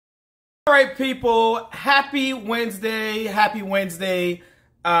All right, people. Happy Wednesday. Happy Wednesday.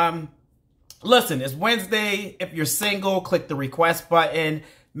 Listen, it's Wednesday. If you're single, click the request button.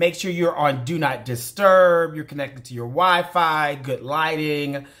 Make sure you're on Do Not Disturb. You're connected to your Wi-Fi, good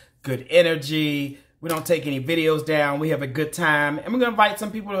lighting, good energy. We don't take any videos down. We have a good time. And we're going to invite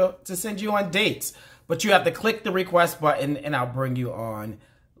some people to send you on dates. But you have to click the request button and I'll bring you on.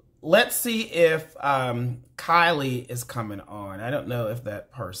 Let's see if Kylie is coming on. I don't know if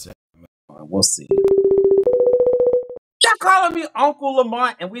that person. We'll see. Y'all calling me Uncle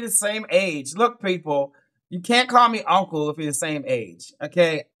Lamont and we the same age. Look, people, you can't call me uncle if you're the same age.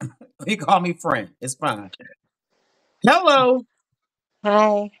 Okay? You call me friend. It's fine. Hello.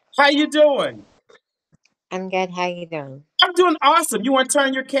 Hi, How you doing? I'm good. How you doing? I'm doing awesome. You want to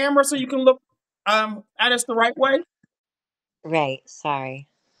turn your camera so you can look at us the right way? Right, sorry.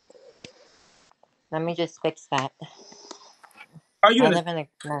 Let me just fix that. Are you I in a, live in a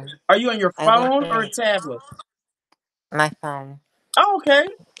no, are you on your I live phone or a in tablet? my phone. Oh, okay.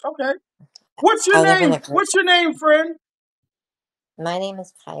 Okay. What's your I live in name? a group. What's your name, friend? My name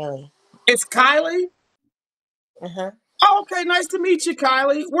is Kylie. It's Kylie. Uh-huh. Oh, okay. Nice to meet you,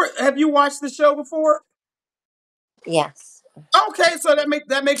 Kylie. Have you watched the show before? Yes. Okay, so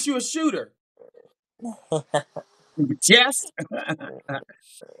that makes you a shooter. Yes.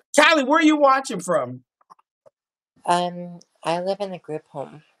 Kylie, where are you watching from? I live in a group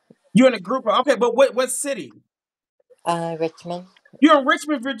home. You're in a group of, okay, but what city? Richmond. You're in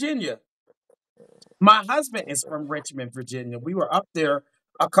Richmond, Virginia. My husband is from Richmond, Virginia. We were up there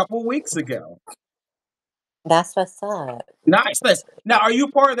a couple weeks ago. That's what's up. Nice, nice. Now, are you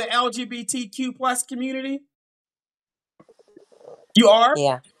part of the LGBTQ plus community? You are?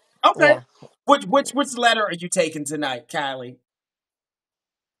 Yeah, Okay. yeah. Which letter are you taking tonight, Kylie?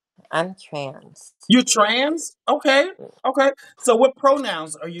 I'm trans. You trans? Okay. Okay. So what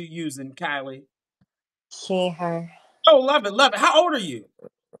pronouns are you using, Kylie? She, her. Oh, love it, love it. How old are you?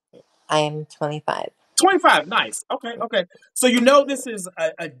 I am 25. 25. Nice. Okay, okay. So you know this is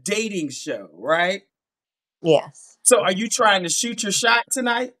a dating show, right? Yes. So are you trying to shoot your shot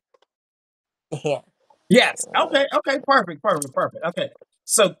tonight? Yeah. Yes. Okay, okay. Perfect, perfect, perfect. Okay.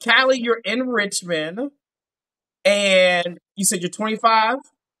 So Callie, you're in Richmond and you said you're 25.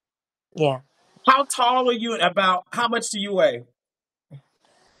 Yeah. How tall are you and about how much do you weigh?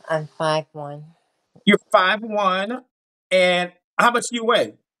 I'm 5'1". You're 5'1", and how much do you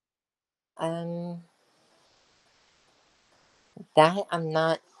weigh? Um, that I'm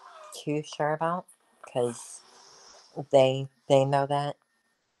not too sure about because they know that.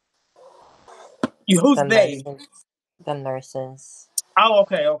 Who's The they? nurses. The nurses. Oh,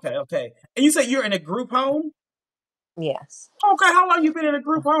 okay, okay, okay. And you said you're in a group home? Yes. Okay, how long you been in a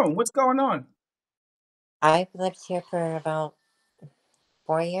group home? What's going on? I've lived here for about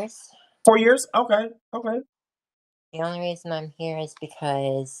 4 years. 4 years? Okay, okay, The only reason I'm here is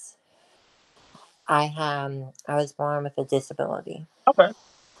because I was born with a disability. okay.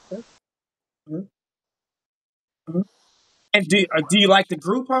 Okay. Mhm, mhm. And do you like the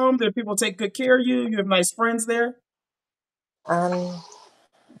group home? Do people take good care of you? You have nice friends there? Um,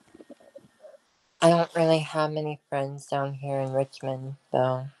 I don't really have many friends down here in Richmond,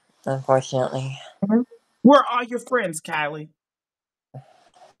 though, unfortunately. Mhm. Where are your friends, Kylie?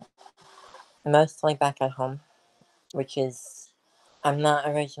 Mostly back at home, which is I'm not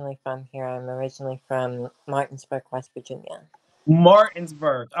originally from here. I'm originally from Martinsburg, West Virginia.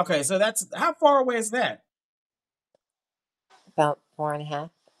 Martinsburg. Okay, so that's how far away is that? About 4.5.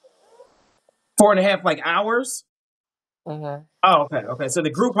 4.5 like hours? Mm-hmm. Oh, okay, okay. So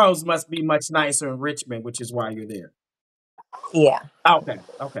the group homes must be much nicer in Richmond, which is why you're there. Yeah. Okay,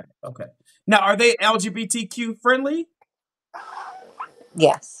 okay, okay. Now, are they LGBTQ friendly?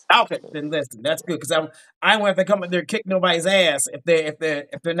 Yes. Okay, then listen, that's good because I don't have to come up there and kick nobody's ass if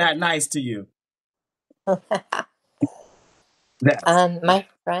they're not nice to you. That's My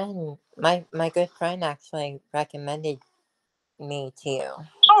good friend actually recommended me to you.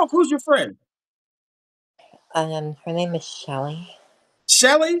 oh, who's your friend? Her name is Shelly.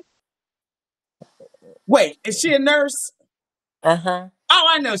 Shelly? Wait, is she a nurse? Uh huh. Oh,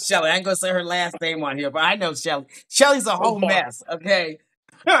 I know Shelly. I ain't gonna say her last name on here, but I know Shelly. Shelly's a whole Yeah. mess, okay?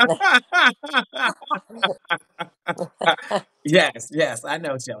 Yes, yes, I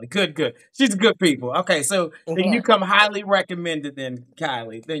know Shelly. Good, good. She's good people. Okay, so then you Yeah. come highly recommended then,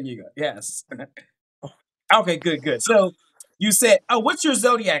 Kylie. Then you go. Yes. Okay, good, good. So you said, oh, what's your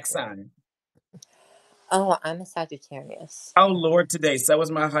zodiac sign? Oh, I'm a Sagittarius. Oh Lord, today. So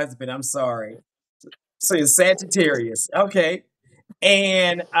was my husband. I'm sorry. So you're Sagittarius. Okay.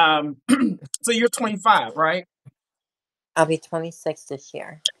 And so you're 25, right? I'll be 26 this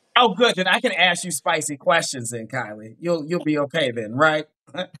year. Oh, good. Then I can ask you spicy questions then, Kylie. You'll be okay then, right?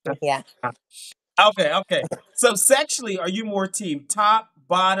 Yeah, Okay, okay. So sexually, are you more team top,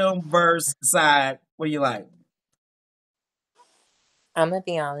 bottom, verse, side? What do you like? I'm gonna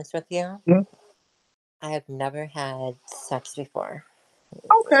be honest with you. Mhm. I have never had sex before.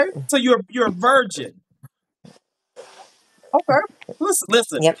 Okay. So you're a virgin. Okay. Listen,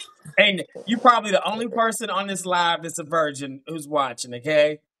 listen. Yep. And you're probably the only person on this live that's a virgin who's watching,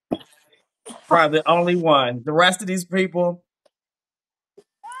 okay? Probably the only one. The rest of these people,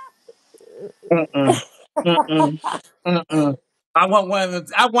 mm-mm, mm-mm, mm-mm. I want one of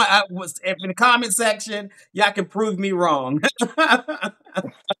the, I was, if in the comment section, y'all can prove me wrong.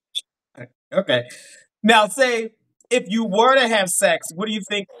 Okay. Now, say if you were to have sex, what do you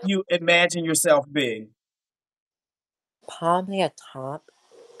think you imagine yourself being? Probably a top.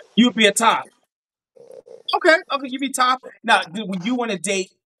 You'd be a top. Okay, okay, you'd be top. Now, would you want to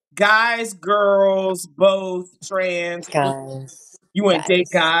date guys, girls, both, trans? Guys. You want to date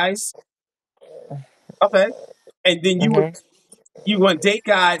Guys. guys? Okay, and then Mm-hmm. you want to date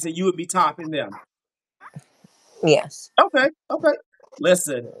guys, and you would be topping them. Yes. Okay, okay.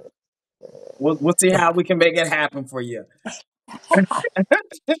 Listen, we'll see how we can make it happen for you.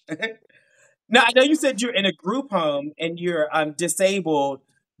 Now, I know you said you're in a group home and you're disabled.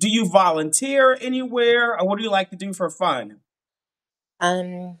 Do you volunteer anywhere, or what do you like to do for fun?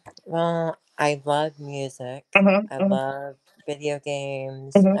 Well, I love music. Mhm, I mhm, love video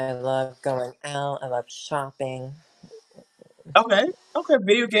games. mhm. I love going out. I love shopping. Okay, okay.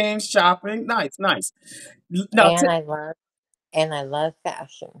 Video games, shopping, nice, nice. Now, And I love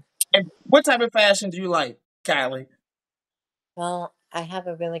fashion. and what type of fashion do you like, Kylie? Well, I have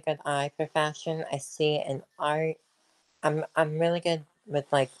a really good eye for fashion. I see it in art. I'm really good with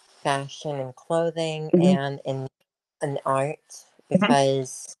like fashion and clothing Mhm, and in art mhm,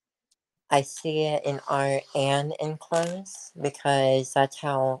 because I see it in art and in clothes because that's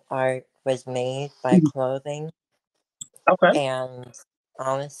how art was made by mhm. clothing. Okay, And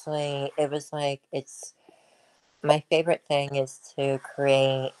honestly, it was like it's my favorite thing is to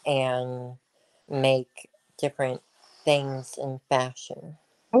create and make different things in fashion.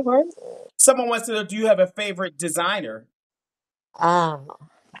 okay. Someone wants to know, do you have a favorite designer? Um,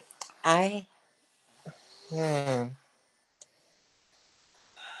 I hmm.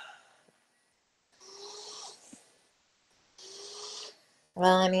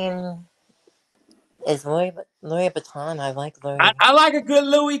 Well, I mean, is Louis Vuitton? I like Louis. I like a good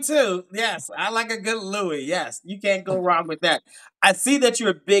Louis too. Yes, I like a good Louis. Yes, you can't go wrong with that. I see that you're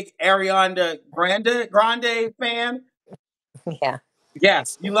a big Ariana Grande fan. Yeah,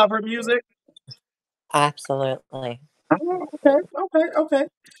 Yes, you love her music. absolutely. Oh, okay, okay, okay.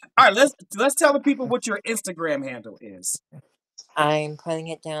 All right, let's tell the people what your Instagram handle is. I'm putting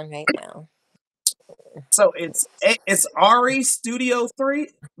it down right now. So it's Ari Studio 3.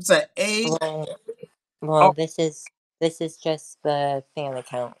 It's a A. Well, well, Oh, this is just the fan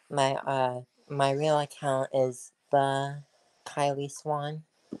account. My real account is the Kylie Swan.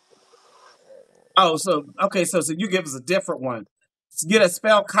 oh, so okay, so you give us a different one. Get a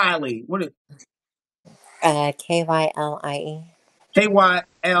spell Kylie. What is KYLIE.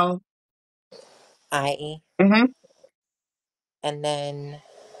 KYL? IE. Mm-hmm. And then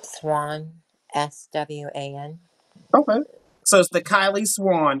Swan, SWAN. Okay. So it's the Kylie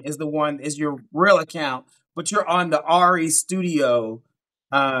Swan is the one is your real account, but you're on the Ari Studio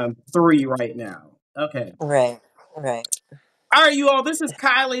 3 right now. Okay. Right, right. All right, you all. This is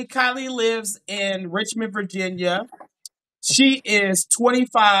Kylie. Kylie lives in Richmond, Virginia. She is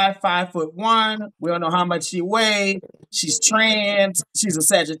 25, 5'1". We don't know how much she weighs. She's trans. She's a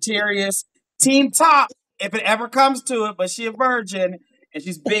Sagittarius. Team top, if it ever comes to it, but she a virgin and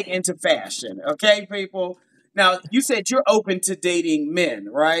she's big into fashion. Okay, people. Now you said you're open to dating men,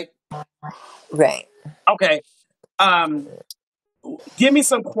 right? Right. Okay. Um, give me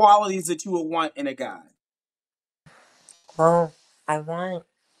some qualities that you would want in a guy. Well, I want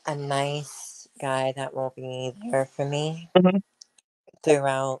a nice guy that will be there for me Mhm,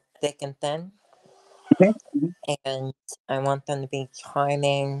 throughout thick and thin. mhm, mhm, And I want them to be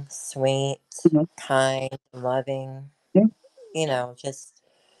charming, sweet, mhm, kind, loving. mhm.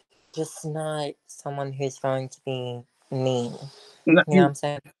 Just not someone who's going to be mean. No, You know what I'm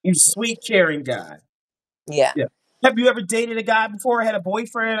saying? you sweet, caring guy. Yeah. Yeah. Have you ever dated a guy before? Had a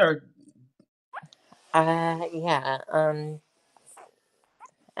boyfriend or Yeah.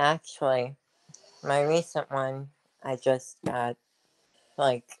 Actually, my recent one, I just got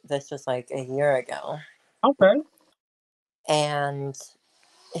like this was like a year ago, okay? and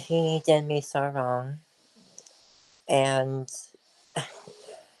he did me so wrong, and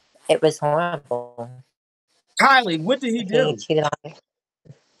It was horrible. Kylie, what did he He do? cheated on me.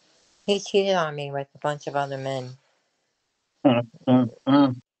 He cheated on me with a bunch of other men. Mm, mm,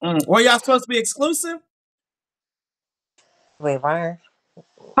 mm, mm. Were y'all supposed to be exclusive? We were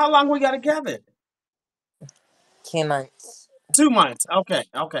How long we got together? 2 months. 2 months. Okay,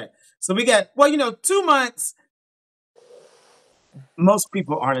 okay. So we got, well, 2 months. Most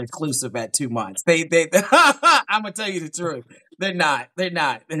people aren't exclusive at 2 months. I'm gonna tell you the truth. They're not. They're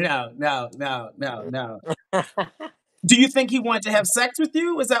not. No, no, no, no, no. Do you think he wanted to have sex with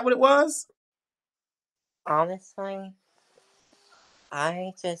you? Is that what it was? Honestly,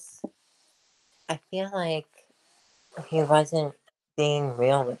 I just I feel like he wasn't being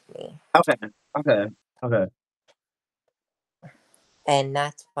real with me. Okay, okay, okay. And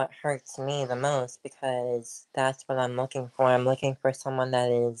that's what hurts me the most because that's what I'm looking for. I'm looking for someone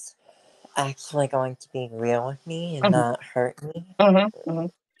that is actually going to be real with me and Hmm. not hurt me Hmm. Hmm.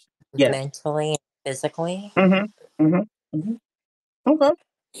 Yes. mentally and physically. Hmm. Hmm. Hmm. Okay.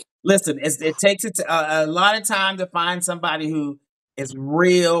 Listen, it takes a lot of time to find somebody who is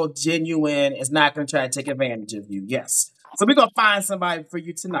real, genuine, is not going to try to take advantage of you. Yes. So we're going to find somebody for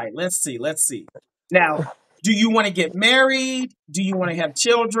you tonight. Let's see. Let's see. Now, do you want to get married? Do you want to have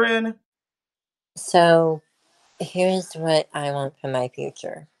children? So here's what I want for my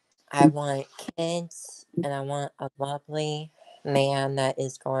future. I want kids and I want a lovely man that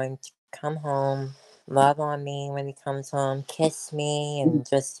is going to come home, love on me when he comes home, kiss me, and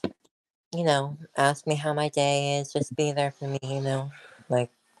just, ask me how my day is, just be there for me. Like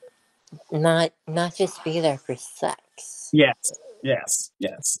not just be there for sex. Yes. Yes.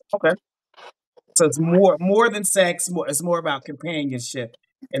 Yes. Okay. So it's more than sex. It's more about companionship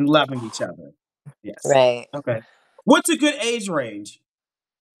and loving each other. Yes. Right. Okay. What's a good age range?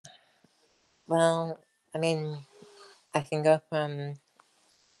 Well, I mean, I can go from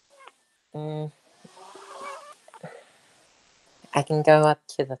mm, I can go up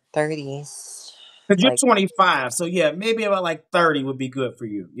to the 30s. Because you're Like, 25, so yeah, maybe about like 30 would be good for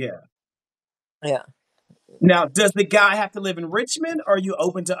you. Yeah. yeah, Now, does the guy have to live in Richmond, or are you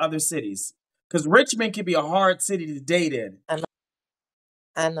open to other cities? Because Richmond can be a hard city to date in. I'm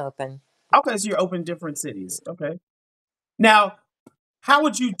I'm open. Okay, so you're open to different cities. Okay. Now, how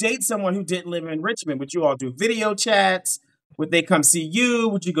would you date someone who didn't live in Richmond? Would you all do video chats? Would they come see you?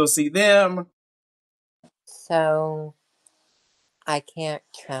 Would you go see them? So I can't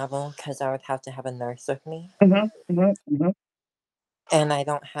travel because I would have to have a nurse with me, Hmm. Hmm. Hmm. and I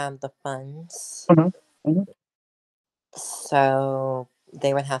don't have the funds. Hmm. Hmm. So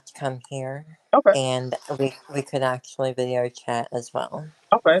they would have to come here, Okay. and we could actually video chat as well.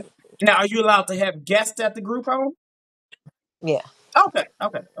 Okay. Now, are you allowed to have guests at the group home? Yeah. Okay,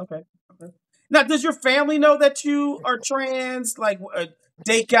 okay, okay, okay. Now, does your family know that you are trans? Like,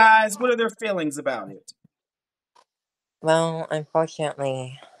 date guys, what are their feelings about it? Well,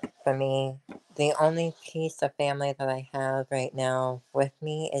 unfortunately for me, the only piece of family that I have right now with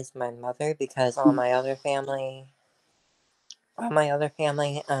me is my mother because all my other family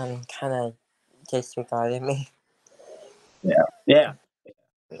kind of disregarded me. Yeah, yeah.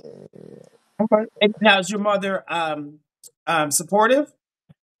 Okay. And now, is your mother supportive?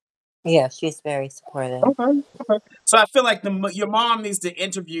 Yeah, she's very supportive. Okay, okay. So I feel like your mom needs to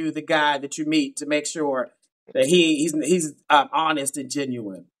interview the guy that you meet to make sure that he's honest and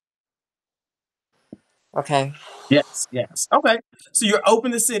genuine. Okay. Yes, yes. Okay. So you're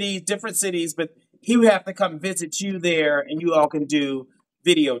open to cities, different cities, but he would have to come visit you there and you all can do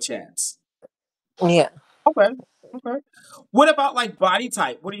video chats. Yeah. Okay. Okay. What about like body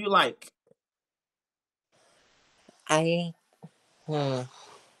type? What do you like? I hmm,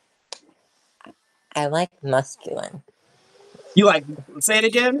 I like masculine. You like, say it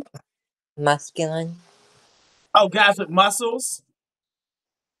again? Masculine. Oh, guys with muscles.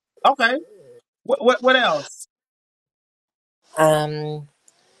 Okay. What else? Um.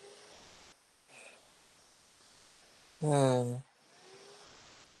 Hmm.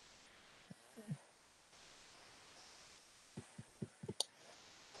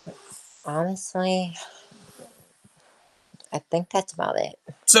 Honestly, I think that's about it.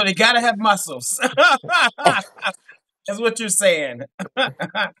 So they gotta have muscles. That's what you're saying.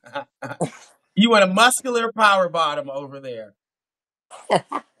 You want a muscular power bottom over there.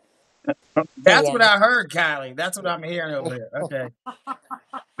 That's what Yeah. I heard, Kylie. That's what I'm hearing over here. Okay.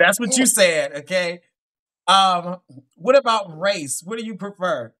 That's what you said, okay? What about race? What do you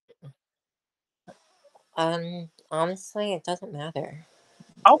prefer? Honestly, it doesn't matter.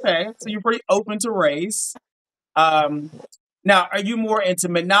 Okay, so you're pretty open to race. Um, now, are you more into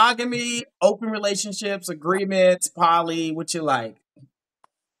monogamy, open relationships, agreements, poly? What you like?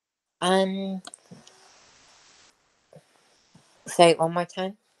 Um, say it one more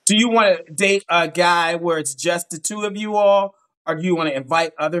time. Do you want to date a guy where it's just the two of you all, or do you want to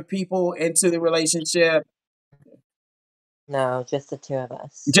invite other people into the relationship? No, just the two of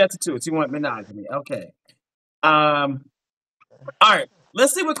us. Just the two. So you want monogamy? Okay. Um. All right.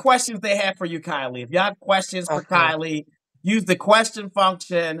 Let's see what questions they have for you, Kylie. If you have questions for Okay. Kylie, use the question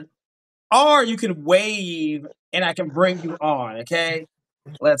function, or you can wave and I can bring you on. Okay.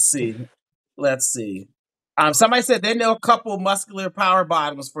 Let's see. Let's see. Somebody said they know a couple muscular power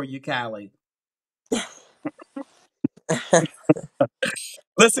bottoms for you, Kylie.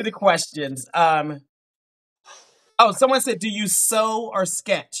 Listen to questions. Oh, someone said, do you sew or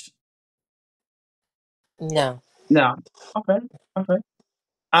sketch? No. No. Okay. Okay.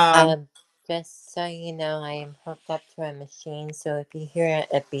 Um, Um, just so you know, I am hooked up to a machine, so if you hear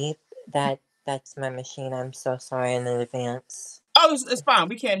a beep, that's my machine. I'm so sorry in advance. oh, it's fine.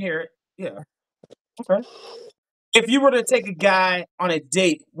 We can't hear it. Yeah. Okay. If you were to take a guy on a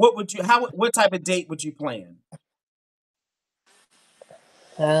date, what type of date would you plan?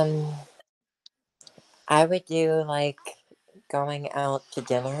 Um, I would do like going out to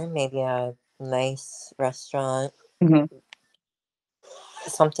dinner, maybe a nice restaurant, Mhm.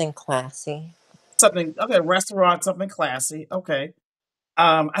 something classy. Something, okay, restaurant, something classy. Okay.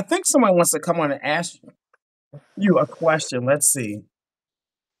 I think someone wants to come on and ask you a question. Let's see.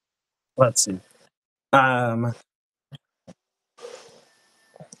 Let's see. Um,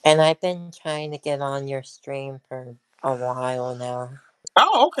 And I've been trying to get on your stream for a while now.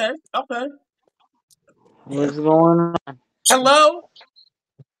 oh, okay. Okay. What's going on? Hello.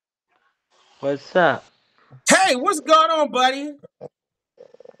 What's up? Hey, what's going on, buddy?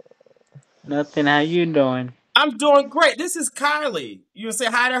 Nothing. How you doing? I'm doing great. This is Kylie. You want to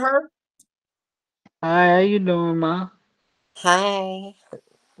say hi to her? Hi, how you doing, ma? Hi,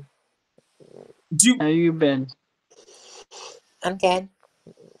 Do you, How you been? I'm good.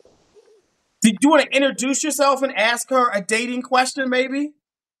 do you want to introduce yourself and ask her a dating question, maybe?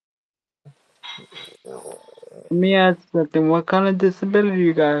 Let me ask something. What kind of disability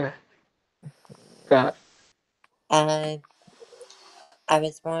you got? Uh, I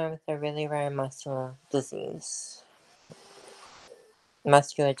was born with a really rare muscular disease,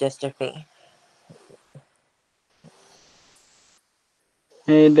 muscular dystrophy.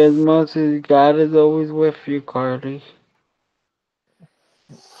 Hey, there's Moses. God is always with you, Carly.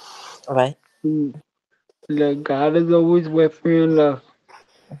 What? Mm, Look, God is always with you in love.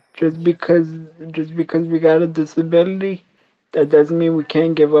 Just because, just because we got a disability, that doesn't mean we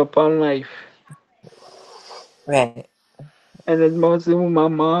can't give up on life. Right. And as mostly what my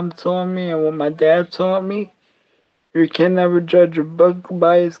mom taught me and what my dad taught me, you can never judge a book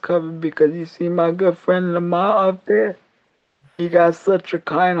by its cover because you see my good friend Lamont up there. He got such a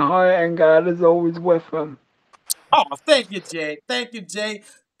kind heart and God is always with him. Oh, thank you, Jay. Thank you, Jay.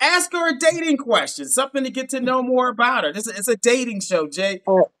 Ask her a dating question, something to get to know more about her. It's a dating show, Jay.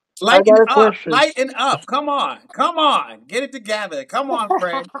 Oh, I Lighten got a up, question. lighten up. Come on, come on, get it together. Come on,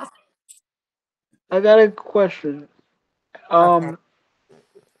 friend. I got a question. Okay. Um,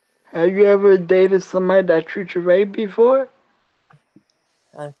 have you ever dated somebody that treated you right before?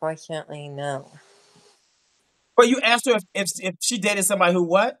 Unfortunately, no. But you asked her if she dated somebody who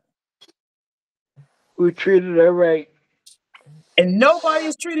what, Who treated her right? and nobody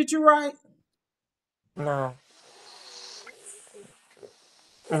has treated you right. No.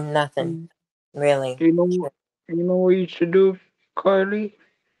 Nothing. Mm, Really. You know, you know what you should do, Carly?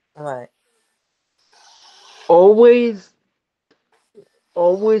 What? Always,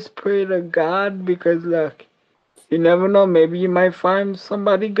 always pray to God because look, you never know. Maybe you might find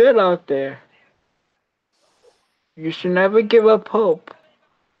somebody good out there. You should never give up hope.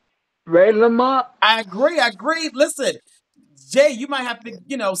 Right, Lamont? I agree. I agree. Listen, Jay, you might have to,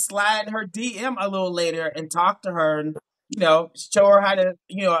 slide in her DM a little later and talk to her and, show her how to,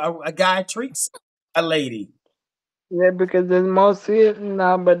 a guy treats a lady. Yeah, because there's more serious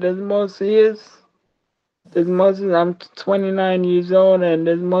now, but there's more serious. There's more serious. I'm 29 years old, and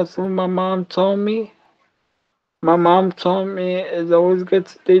there's more serious my mom told me. My mom told me it's always good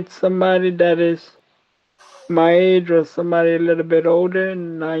to date somebody that is my age or somebody a little bit older,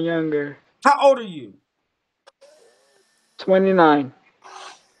 not younger. How old are you? 29.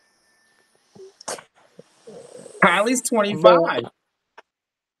 Kylie's But 25.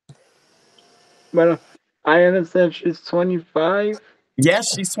 but I understand she's 25.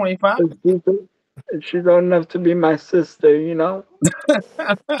 Yes, she's 25. And she's old enough to be my sister, you know?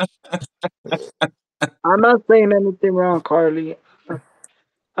 I'm not saying anything wrong, Carly.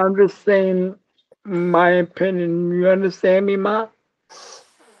 I'm just saying my opinion. You understand me, Ma?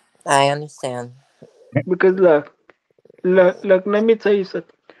 I understand. Because look, let me tell you something.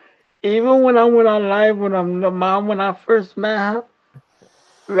 Even when I went on live when I'm the mom when I first met her,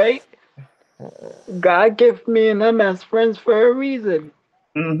 right? God gave me and him as friends for a reason.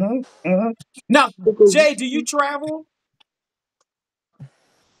 Mm-hmm. Mm-hmm. Now, Because Jay, do you travel?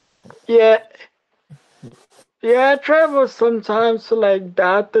 yeah, yeah, I travel sometimes to like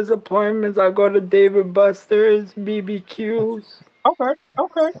doctor's appointments. I go to David Buster's, BBQs, Okay,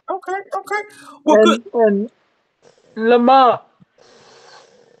 okay, okay, okay. Well, good. and Lamont.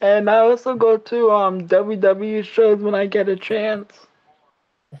 And I also go to WWE shows when I get a chance.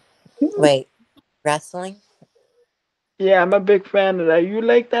 Wait, wrestling? Yeah, I'm a big fan of that. You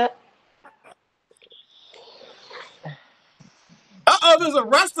like that? Uh-oh, there's a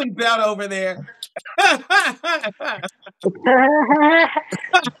wrestling belt over there.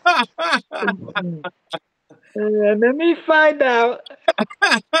 Let me find out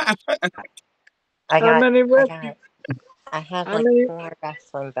I how got, many I wrestling. got, I have How like many 4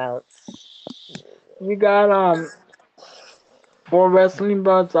 wrestling belts. you got? 4 wrestling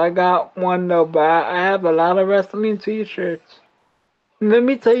belts. I got one though, but I have a lot of wrestling T-shirts. Let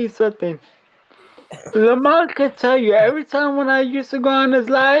me tell you something. Lamont can tell you every time when I used to go on his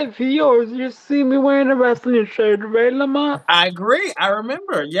live, he always used to see me wearing a wrestling shirt, right, Lamont? I agree. I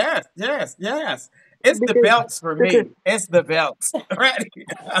remember. Yes, yes, yes. It's the Because belts for because me. It's the belts. Right?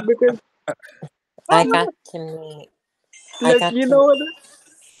 because I got to meet, I look, got you to, know what?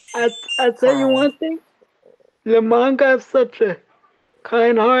 I tell you sorry. one thing. Lamont got such a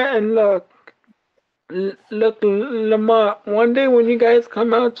kind heart, and look, Lamont. One day when you guys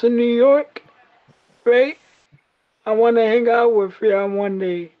come out to New York, right? I want to hang out with you on one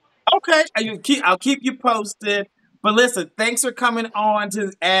day. Okay. I'll keep you posted. But listen, thanks for coming on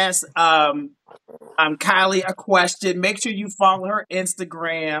to ask Kylie a question. Make sure you follow her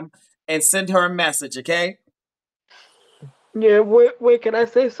Instagram and send her a message, okay? Yeah, wait. Can I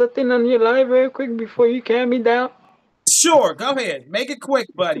say something on your live real quick before you calm me down? Sure, go ahead. Make it quick,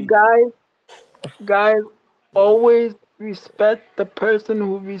 buddy. Guys, guys, always respect the person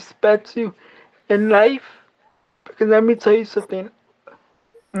who respects you in life. Because let me tell you something.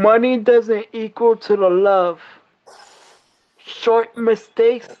 Money doesn't equal to the love. Short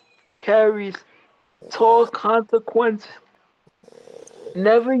mistakes carries tall consequences.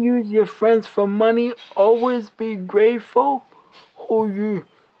 Never use your friends for money. Always be grateful who you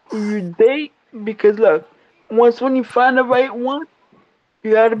who you date because look, once when you find the right one,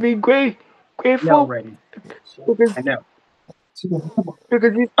 you gotta be No, grateful ready. because I know.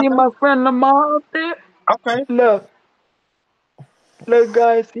 you see my friend Lamar up there. Okay. Look, look,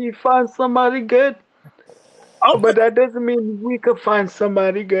 guys, he found somebody good, Okay. but that doesn't mean we could find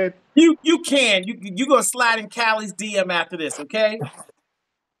somebody good. You can. You gonna slide in Callie's DM after this, okay?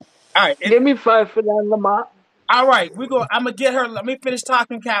 All right. Give me 5 for that, Lamar. All right. I'm gonna get her. Let me finish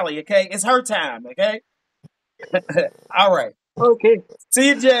talking Callie, okay? It's her time, okay? All right. Okay, See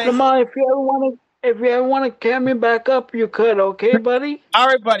you, Jay. Lamar, if you ever wanna carry me back up, you could. Okay, buddy. All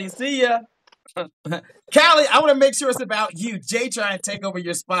right, buddy. See ya. Callie, I want to make sure it's about you. Jay trying to take over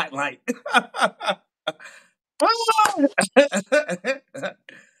your spotlight.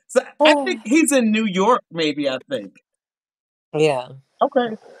 So I think he's in New York, maybe, I think. Yeah.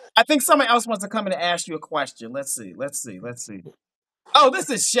 Okay. I think someone else wants to come in and ask you a question. Let's see. Let's see. Let's see. Oh, this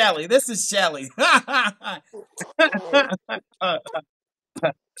is Shelly. This is Shelly. Hold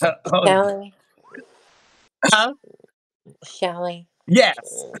on. Shelly, Huh? Shelly, Yes.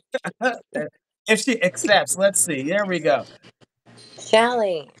 If she accepts, let's see. There we go.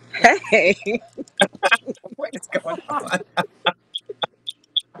 Shelly. Hey, What is going on?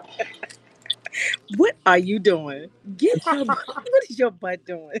 what are you doing? Get your what is your butt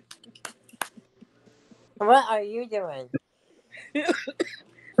doing? What are you doing?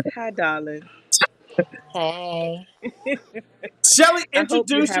 Hi, darling. Hey. Shelly, I hope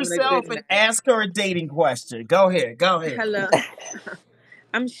you're introduce having a yourself good and night. ask her a dating question. Go ahead. Go ahead. Hello,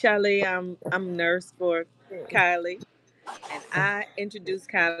 I'm Shelly. I'm nurse for Kylie, and I introduced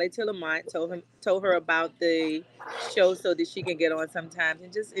Kylie to Lamont. Told her about the show so that she can get on sometimes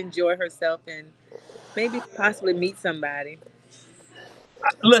and just enjoy herself and maybe possibly meet somebody.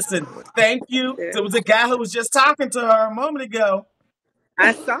 Listen, thank you. Yeah. There was a guy who was just talking to her a moment ago.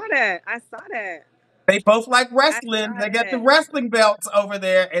 I saw that. I saw that. They both like I wrestling. saw They got the that. wrestling belts over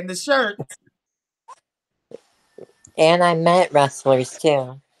there and the shirts. And I met wrestlers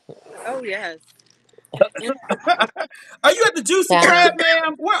too. Oh yes. Are you at the Juicy Crab, Shelly.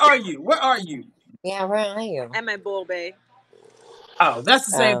 ma'am? Where are you? Where are you? Yeah, where are you? I'm at Bull Bay. Oh, that's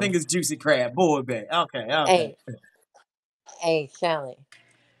the same Oh. thing as Juicy Crab, Boy Bay. Okay, okay. Hey, hey, Shelly.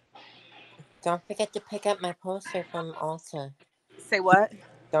 Don't forget to pick up my poster from Ulta. Say what?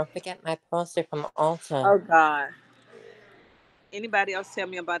 Don't forget my poster from Ulta. Oh God. Anybody else tell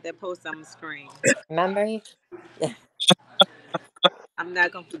me about that post? I'm gonna scream. Remember? You? I'm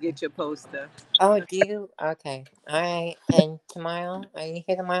not gonna forget your poster. Oh, do you? Okay. All right. And tomorrow? Are you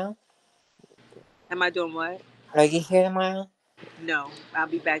here tomorrow? Am I doing what? Are you here tomorrow? No, I'll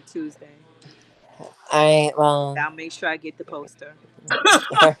be back Tuesday. All right. Well. I'll make sure I get the poster.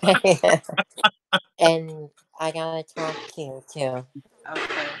 All right. And I gotta talk to you too.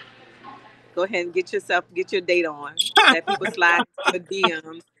 Okay. Go ahead and get your date on. Let people slide into your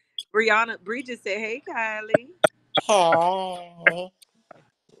DMs. Bree just said, "Hey, Kylie." Hey.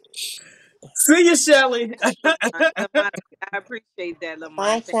 See you, Shelly. Lamont, I appreciate that, Bye,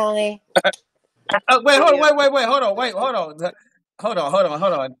 Lamont. Thank you. Shelly. Wait, See ya. hold on,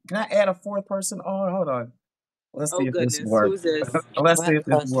 hold on. Can I add a fourth person on? Hold on. Let's Oh see if this goodness, works. who's this? Let's see What if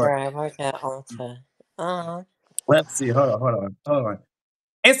this poster? works. I work at Ulta. Let's see. Hold on.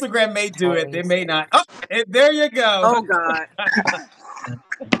 Instagram may do it. They Kylie's. may not. Oh, there you go. Oh God.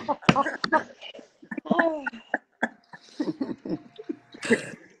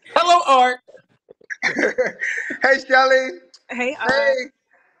 Hello, Art. Hey, Shelly. Hey, Hey,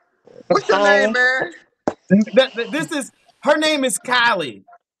 what's your name, Hi. man? This is her name is Kylie.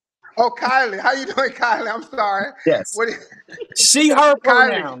 Oh, Kylie. How you doing, Kylie? I'm sorry. Yes. What? She, her Kylie.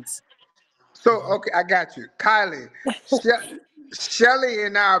 pronouns. So, okay, I got you. Kylie. Shelly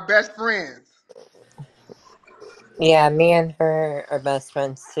and I are best friends. Yeah, me and her are best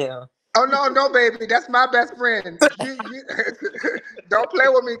friends too. Oh no, no, baby, that's my best friend. You don't play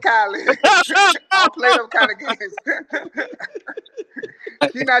with me, Kylie. I don't play them kind of games.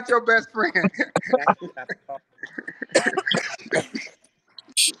 She not your best friend.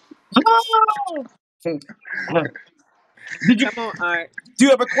 Did you come on, Art. do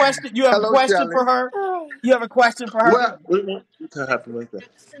you have a question? You have a Hello, question Shelly. for her? You have a question for her? Well, Happy birthday.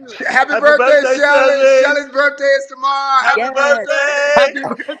 happy Happy birthday, birthday, Shelly. Shelly. Shelly's birthday is tomorrow. Happy Happy Yes. birthday.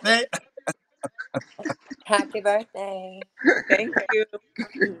 birthday. Happy birthday. Happy birthday. Thank you.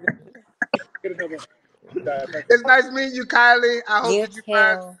 It's nice meeting you, Kylie. I hope You that you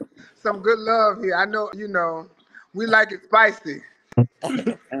find too. some good love here. I know, we like it spicy.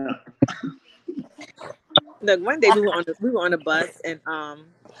 Look, one day we were on a bus and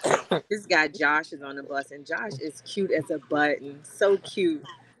this guy Josh is on the bus and Josh is cute as a button, so cute.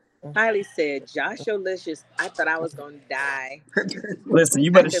 Kylie said, "Josholicious." I thought I was gonna die. Listen, you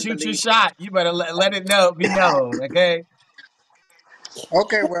I better couldn't shoot your believe shot. You better let it be known, okay?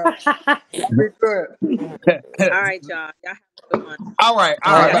 Okay, well, y'all be good. it. All right, y'all. Y'all have a good one. All All Bye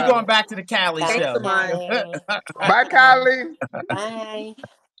right. We're bye. going right. back to the Cali Bye, Thanks, show. Lamont. Kelly. Bye, Bye, Kelly. Kylie. Bye.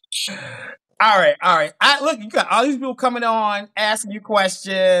 All right. Look, you got all these people coming on, asking you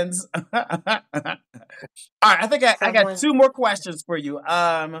questions. All right, I think I got Someone, two more questions for you.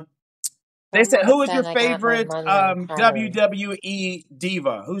 They said, someone who is your said I got my favorite money on Kylie WWE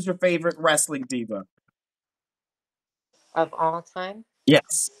diva? Who's your favorite wrestling diva? of all time.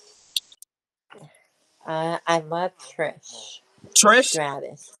 Yes. I love Trish Trish?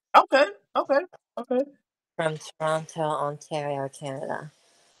 Stratus Okay, okay, okay. from Toronto, Ontario, Canada.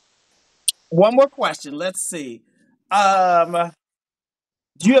 One more question. Let's see. Um,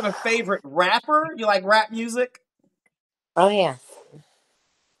 do you have a favorite rapper? You like rap music? Oh yeah,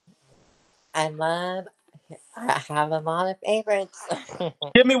 I love. I have a lot of favorites.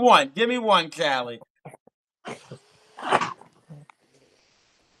 Give me one. Give me one, Callie.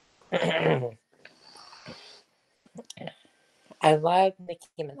 I love Nicki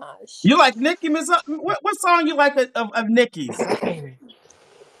Minaj. You like Nicki Minaj? What song you like of Nicki's?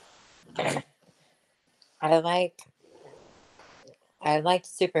 I like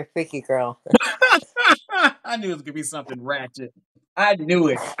Super Freaky Girl. I knew it was gonna be something ratchet. I knew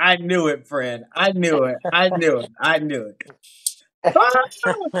it. I knew it, friend. I knew it. I knew it. I knew it.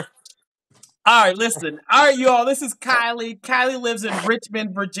 All right, listen. All right, y'all. This is Kylie. Kylie lives in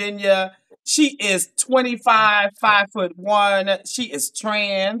Richmond, Virginia. She is 25, 5'1". She is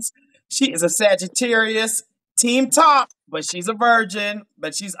trans. She is a Sagittarius, team top, but she's a virgin.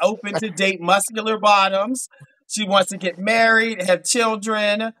 But she's open to date muscular bottoms. She wants to get married, have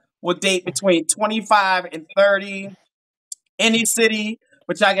children. Will date between 25 and 30. Any city,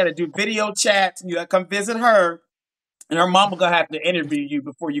 but y'all got to do video chats. You got to come visit her. And her mama gonna have to interview you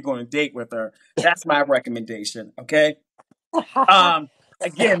before you go on a date with her. That's my recommendation. Okay. Um.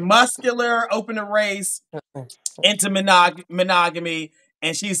 Again, muscular, open to race, into monogamy,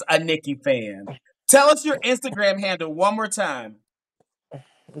 and she's a Nicki fan. Tell us your Instagram handle one more time.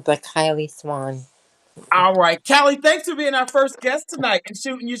 The Kylie Swan. All right, Callie. Thanks for being our first guest tonight and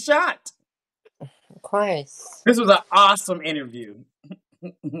shooting your shot. Of course. This was an awesome interview.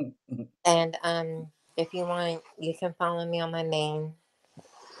 And if you want, you can follow me on my main.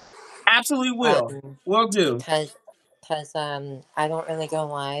 Absolutely will. Will do. Because I don't really go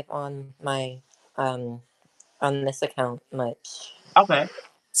live on my on this account much. Okay.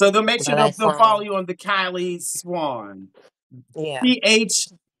 So they'll make sure But they'll follow you on the Kylie Swan. Yeah.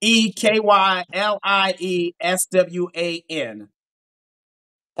 TheKylieswan.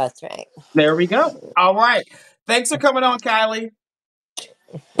 That's right. There we go. All right. Thanks for coming on, Kylie.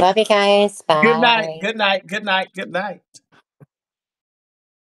 Love you guys. Bye. Good night. Good night. Good night. Good night.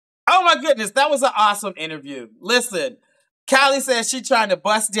 Oh my goodness, that was an awesome interview. Listen, Kylie says she's trying to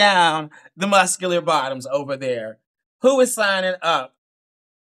bust down the muscular bottoms over there. Who is signing up?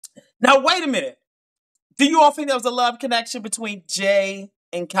 Now, wait a minute. Do you all think there was a love connection between Jay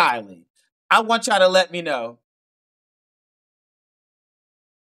and Kylie? I want y'all to let me know.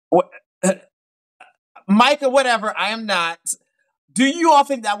 Micah, whatever, I am not. Do you all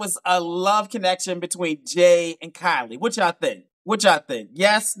think that was a love connection between Jay and Kylie? What y'all think? What y'all think?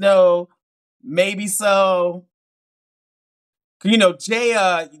 Yes, no, maybe so. You know,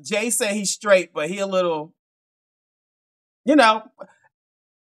 Jay said he's straight, but he a little, you know,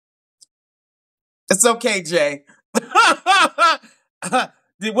 it's okay, Jay. Was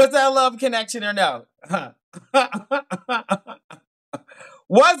that a love connection or no?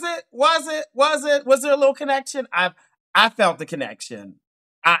 Was there a little connection? I felt the connection.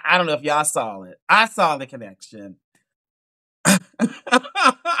 I don't know if y'all saw it. I saw the connection.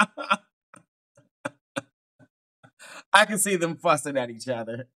 I can see them fussing at each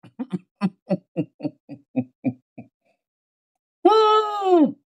other.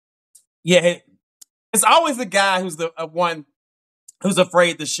 Yeah, it's always the guy who's the one who's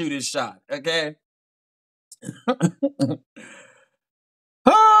afraid to shoot his shot. Okay.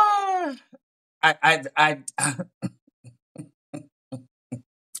 I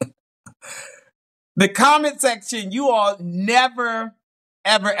the comment section, you all never,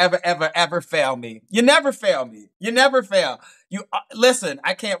 ever fail me. You never fail me. You never fail. You listen,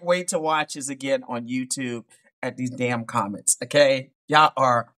 I can't wait to watch this again on YouTube at these damn comments. Okay. Y'all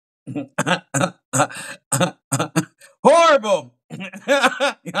are horrible.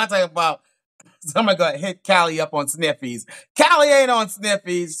 Y'all talking about somebody gonna hit Callie up on Sniffies. Callie ain't on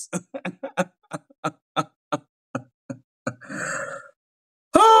Sniffies.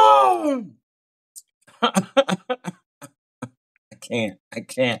 Oh. I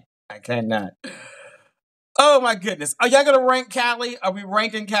cannot. Oh my goodness. Are y'all gonna rank Callie? Are we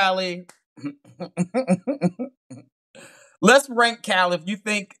ranking Callie? Let's rank Callie. If you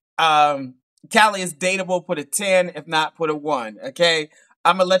think Callie is dateable, put a 10. If not, put a 1. Okay.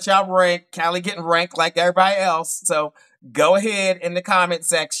 I'm gonna let y'all rank. Callie getting ranked like everybody else. So go ahead in the comment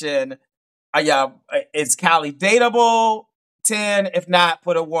section. Is Callie dateable? 10. If not,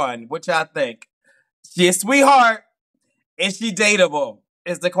 put a 1. What y'all think? She a sweetheart. Is she dateable?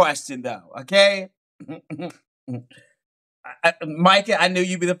 Is the question though. Okay. Micah, I knew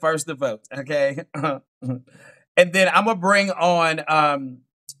you'd be the first to vote. Okay. And then I'm gonna bring on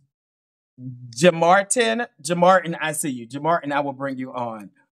Jamartin. Jamartin, I see you. Jamartin, I will bring you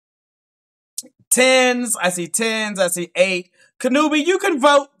on. 10s. I see 10s. I see 8. Kanubi, you can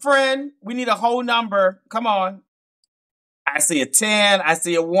vote, friend. We need a whole number. Come on. I see a 10. I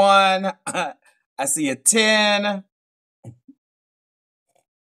see a 1. I see a 10.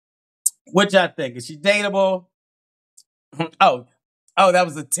 What y'all think? Is she dateable? Oh, that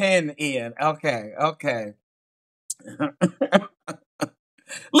was a 10, Ian. Okay.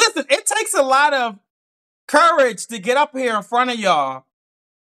 Listen, it takes a lot of courage to get up here in front of y'all.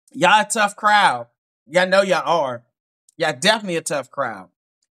 Y'all a tough crowd. Y'all know y'all are. Y'all definitely a tough crowd.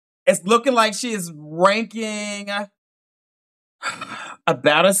 It's looking like she is ranking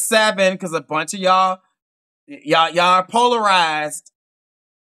about a 7 because a bunch of y'all are polarized.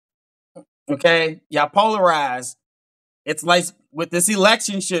 Okay? Y'all polarized. It's like what this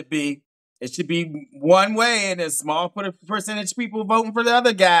election should be. It should be one way and a small percentage of people voting for the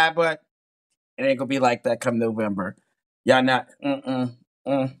other guy, but it ain't gonna be like that come November. Y'all not.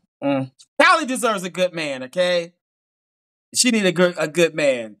 Callie deserves a good man, okay? She need a good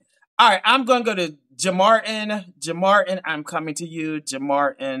man. All right, I'm gonna go to Jamartin. Jamartin, I'm coming to you.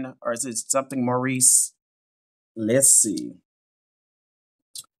 Jamartin, or is it something Maurice? Let's see.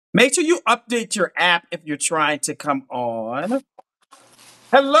 Make sure you update your app if you're trying to come on.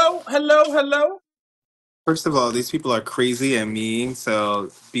 Hello. First of all, these people are crazy and mean, so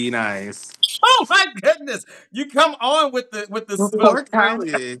be nice. Oh my goodness! You come on with the Well, smoke, poor friend.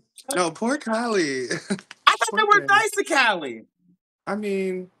 Kylie. No, poor Kylie. I thought they Poor were thing. nice to Callie. I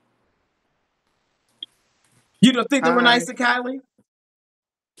mean, You don't think they were nice Hi. to Kylie?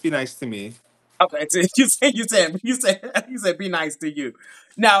 Be nice to me. Okay, so you said be nice to you.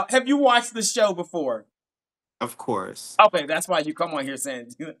 Now, have you watched the show before? Of course. Okay, that's why you come on here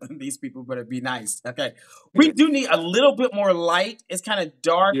saying these people better be nice. Okay, we Yeah. do need a little bit more light. It's kind of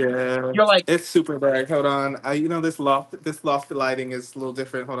dark. Yeah. You're like, It's super bright. Hold on. This loft lighting is a little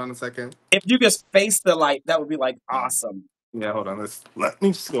different. Hold on a second. if you just face the light, that would be like awesome. Yeah, hold on. Let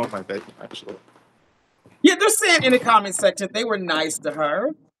me just go on my bed actually. Yeah, they're saying in the comment section they were nice to her.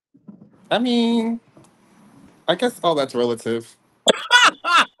 I mean, I guess all that's relative.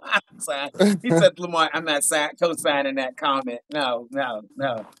 So, he said, Lamont, I'm not co-signing that comment. No, no,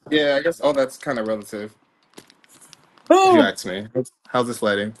 no. Yeah, I guess all that's kind of relative, if you Oh, ask me. How's this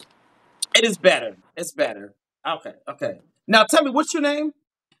lighting? it is better. It's better. Okay, okay. Now tell me, what's your name?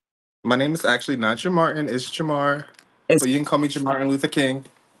 My name is actually not Jamar, it's Jamar, It's but you can call me Jamar Luther King.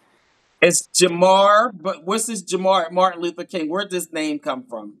 it's Jamar, but what's this Jamar Martin Luther King? Where'd this name come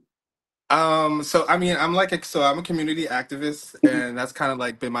from? So I mean, I'm a community activist, and that's kind of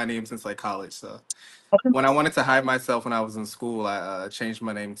like been my name since like college. So when I wanted to hide myself when I was in school, I changed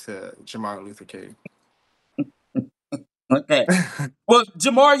my name to Jamar Luther King. Okay. Well,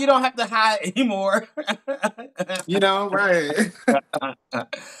 Jamar, you don't have to hide anymore. You know, right?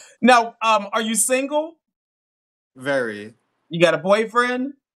 Now, are you single? Very. You got a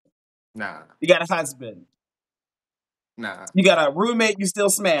boyfriend? Nah, You got a husband? nah, You got a roommate you still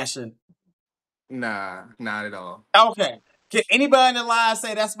smashing? nah, not at all. Okay. Can anybody in the line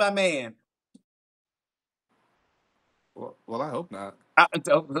say that's my man? Well, I hope not.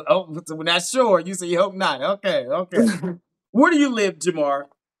 So we're not sure. You say you hope not. Okay, okay. Where do you live, Jamar?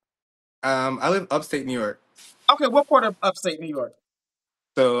 I live upstate New York, Okay, what part of upstate New York?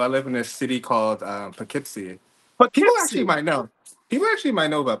 so I live in a city called Poughkeepsie. People actually Poughkeepsie. might know. People actually might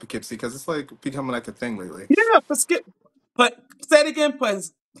know about Poughkeepsie because it's like becoming like a thing lately. Yeah, Poughkeepsie. But say it again,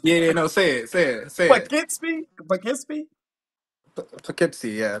 Yeah, yeah, no, say it. Poughkeepsie? Poughkeepsie?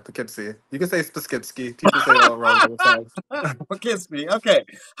 Poughkeepsie, yeah, Poughkeepsie. You can say Poughkeepsie. People say it all wrong all the time. Poughkeepsie. Okay.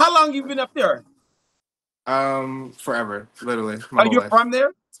 How long you been up there? Forever, literally, my Are whole you life. from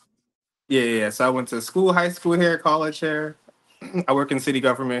there? Yeah, yeah, yeah. So I went to school, high school here, college here. I work in city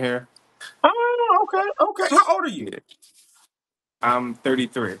government here. Oh, okay, okay. How old are you? Yeah. I'm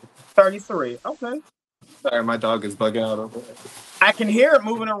 33. 33. Okay. Sorry, my dog is bugging out over there. I can hear it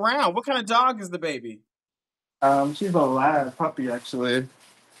moving around. What kind of dog is the baby? She's a lab puppy, actually.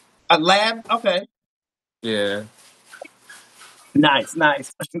 A lab? Okay. Yeah. Nice,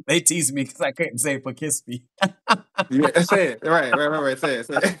 nice. They teased me because I couldn't say Poughkeepsie. Yeah, say it. Right. Say it.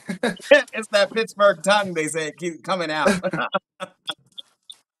 It's that Pittsburgh tongue they say it keeps coming out.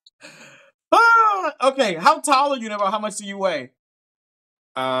 Ah, okay. How tall are you now? How much do you weigh?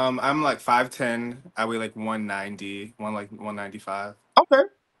 I'm like 5'10". I weigh like 190, 195. Okay.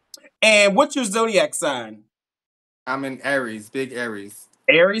 And what's your zodiac sign? I'm in Aries, big Aries.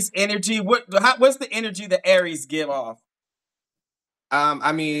 Aries energy. What's the energy that Aries give off?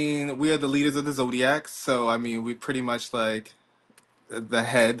 I mean, we are the leaders of the zodiac, so I mean, we pretty much like the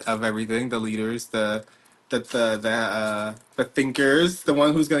head of everything, the leaders, the thinkers, the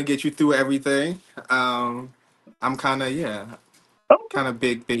one who's gonna get you through everything. I'm kind of yeah, Okay. kind of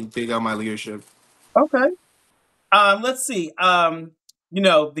big on my leadership. Okay. Let's see. The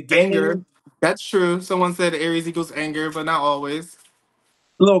Anger, game, that's true. Someone said Aries equals anger, but not always.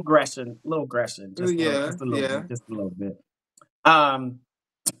 little aggression, Yeah, just a little yeah. bit, just a little bit. Um,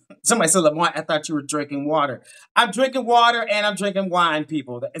 Somebody said, Lamont, I thought you were drinking water. I'm drinking water and I'm drinking wine,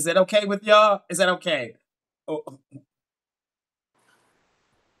 people. Is that okay with y'all? Is that okay? Oh,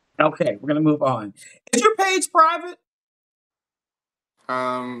 okay, we're gonna move on. Is your page private?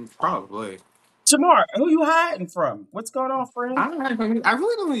 Probably. Jamar, who you hiding from? What's going on, friend? I don't know. I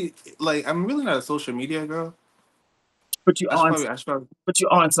really don't like. I'm really not a social media girl. Put you I should on probably. I should probably. put you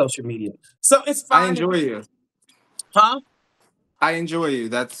on social media. So it's I fine if enjoy you, you. huh? I enjoy you.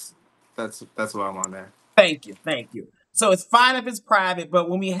 That's why I'm on there. Thank you, thank you. So it's fine if it's private, but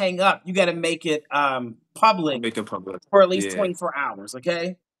when we hang up, you gotta make it I'll public make it public. for at least Yeah. 24 hours,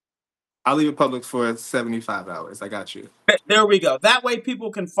 okay? I'll leave it public for 75 hours. I got you. There we go. That way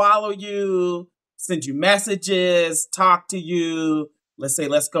people can follow you, send you messages, talk to you. Let's say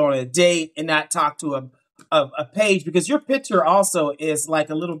let's go on a date and not talk to a page because your picture also is like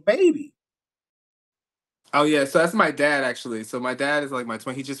a little baby. Oh yeah, so that's my dad actually. So my dad is like my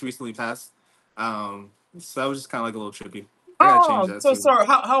twin. He just recently passed. So that was just kind of like a little trippy. I gotta change Oh, that so too. sorry.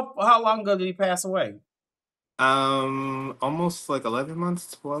 How long ago did he pass away? Almost like 11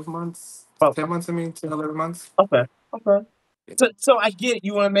 months, 12 months, Oh, 10 months. I mean, 10, 11 months. okay. Okay. So I get it.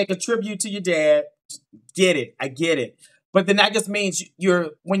 You want to make a tribute to your dad. Get it. I get it. But then that just means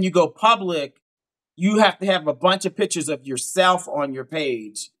you're when you go public, you have to have a bunch of pictures of yourself on your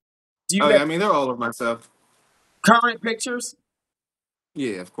page. Do you Oh have yeah, I mean they're all of myself. current pictures?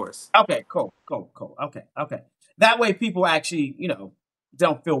 Yeah, of course. Okay, cool, cool, cool. Okay, okay. That way people actually,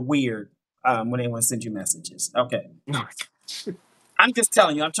 don't feel weird when they want to send you messages. Okay. No, I'm just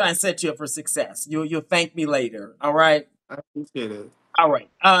telling you, I'm trying to set you up for success. You'll thank me later. All right. I appreciate it. All right.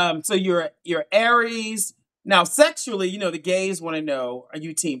 So you're Aries. Now sexually, the gays want to know, are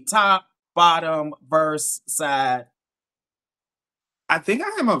you team top, bottom, verse, side? I think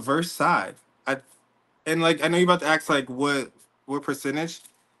I am a verse side. I and like I know you're about to ask like what percentage.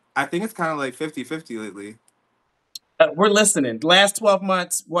 I think it's kind of like 50-50 lately. We're listening. The last 12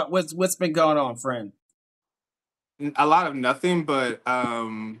 months, what's been going on, friend? A lot of nothing, but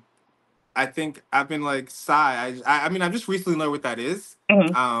I think I've been like side. I mean I've just recently learned what that is.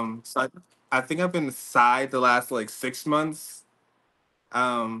 Mhm. So I think I've been side the last like 6 months.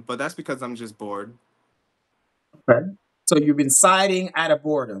 But that's because I'm just bored. Okay. So you've been siding out of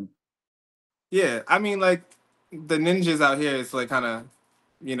boredom. Yeah, I mean like the ninjas out here. It's like kind of,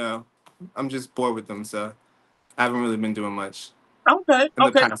 you know, I'm just bored with them, so I haven't really been doing much Okay. in the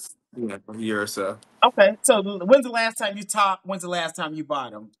Okay. past year or so. Okay. So when's the last time you top? When's the last time you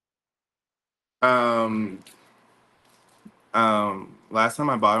bottom? Um, last time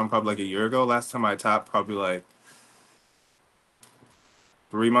I bought them probably like a year ago. Last time I topped probably like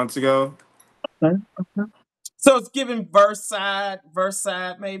 3 months ago. Okay. Okay. So it's giving verse side,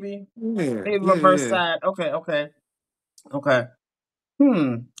 maybe. Yeah, Maybe a yeah, verse yeah. side. Okay. Okay. Okay.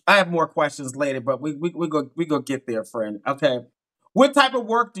 Hmm. I have more questions later, but we go get there, friend. Okay. What type of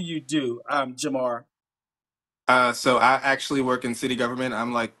work do you do, Jamar? So I actually work in city government.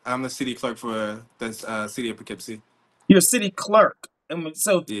 I'm the city clerk for this city of Poughkeepsie. You're a city clerk. And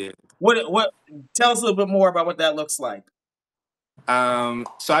so Yeah. what tell us a little bit more about what that looks like.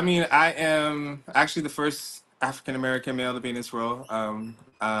 So I mean, I am actually the first African American male to be in this role.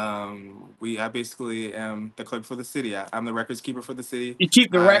 I basically am the clerk for the city. I'm the records keeper for the city. You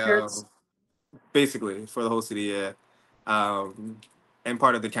keep the I records. basically for the whole city, yeah. And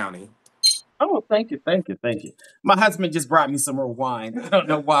part of the county. Oh, thank you, thank you, thank you. My husband just brought me some more wine. I don't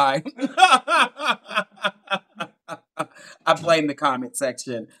know why. I blame the comment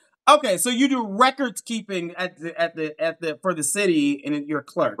section. Okay, so you do records keeping at the for the city, and you're a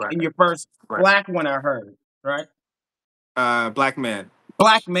clerk. Right. And your first Right. black one I heard, right? Black man.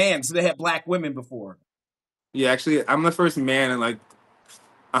 Black man. So they had black women before. Yeah, actually, I'm the first man in like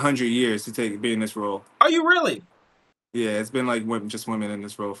 100 years to be in this role. Are you really? Yeah, it's been like just women in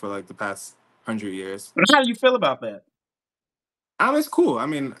this role for like the past 100 years. How do you feel about that? It's cool. I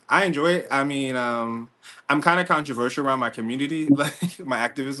mean, I enjoy it. I mean, I'm kind of controversial around my community, like my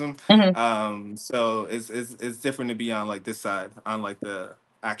activism. Mhm. So it's different to be on like this side, on like the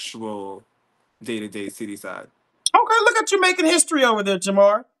actual day-to-day city side. Okay, look at you making history over there,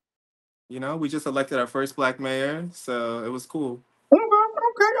 Jamar. We just elected our first black mayor, so it was cool. Okay,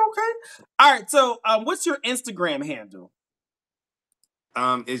 okay, okay. All right. So, what's your Instagram handle?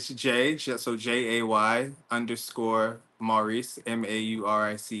 It's so Jay underscore Maurice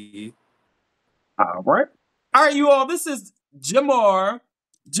Maurice. All right. All right, you all. This is Jamar.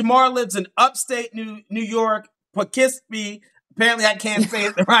 Jamar lives in upstate New York, Poughkeepsie. Apparently, I can't say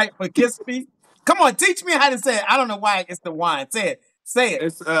it right. Poughkeepsie. Come on, teach me how to say it. I don't know why it's the wine. Say it. Say it.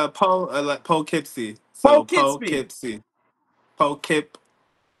 It's Poughkeepsie. So Poughkeepsie. Poughkeepsie. Poughkeepsie.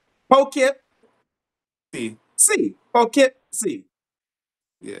 Poughkeepsie. Poughkeepsie.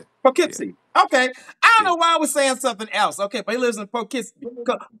 Yeah. Yeah. Poughkeepsie. Okay. I don't Yeah. know why I was saying something else. Okay, but he lives in Poughkeepsie.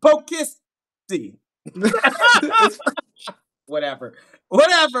 Poughkeepsie. It's Whatever.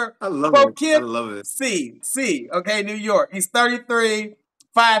 Whatever. I love it. I Poughkeepsie. love it. Okay, New York. He's 33,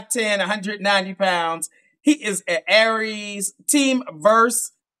 5'10", 190 pounds. He is an Aries, team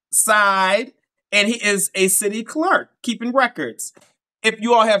verse side, and he is a city clerk, keeping records. If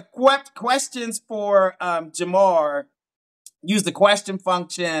you all have questions for Jamar, use the question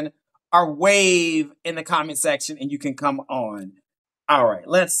function or wave in the comment section and you can come on. All right,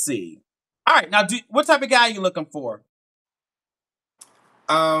 let's see. All right, now what type of guy are you looking for?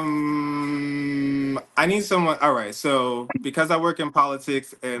 I need someone. All right, so because I work in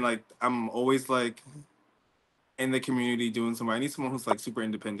politics and like I'm always like in the community doing somewhere, I need someone who's like super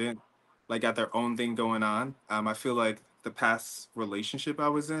independent, like got their own thing going on. I feel like the past relationship I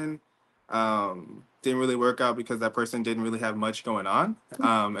was in, didn't really work out because that person didn't really have much going on,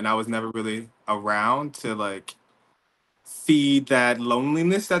 and I was never really around to like feed that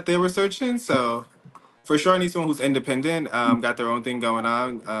loneliness that they were searching. So For sure, I need someone who's independent, got their own thing going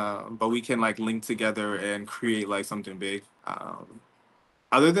on, but we can like link together and create like something big.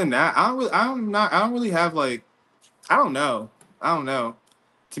 Other than that, I don't really have like, I don't know, I don't know.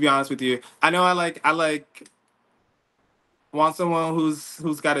 To be honest with you, I know I like want someone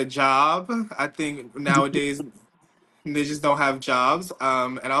who's got a job. I think nowadays they just don't have jobs.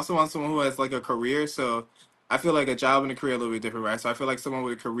 And I also want someone who has like a career. So I feel like a job and a career are a little bit different, right? So I feel like someone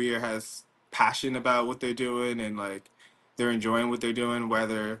with a career has passion about what they're doing and like they're enjoying what they're doing,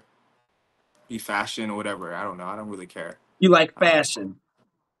 whether be fashion or whatever. I don't know. I don't really care. You like Um, fashion?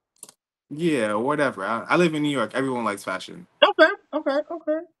 yeah, whatever. I live in New York. Everyone likes fashion. Okay, okay,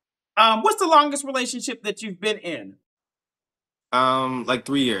 okay. What's the longest relationship that you've been in? Like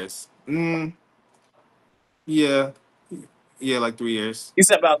 3 years. Yeah, yeah, like 3 years. You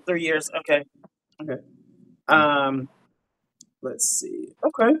said about 3 years. Okay, okay. Um, let's see.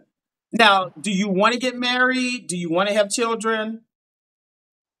 Okay. Now, do you want to get married? Do you want to have children?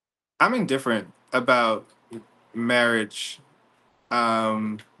 I'm indifferent about marriage.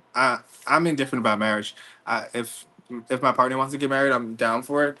 Um, I'm indifferent about marriage. If my partner wants to get married, I'm down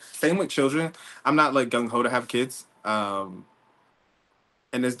for it. Same with children. I'm not like gung ho to have kids. And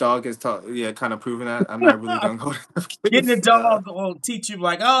this dog is yeah, kind of proving that I'm not really gung ho to have Getting a kids. dog will teach you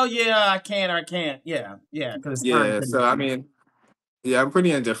like, oh yeah, I can or I can't. Yeah, yeah, because it's time Yeah, so I consuming. mean, yeah, I'm pretty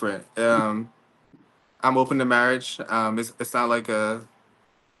indifferent. I'm open to marriage. It's not like a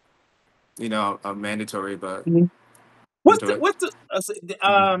mandatory, but Mhm. into it. What's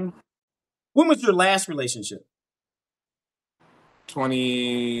the when was your last relationship?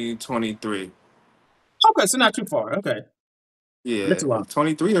 2023. Okay, so not too far. Okay, not Yeah, too long.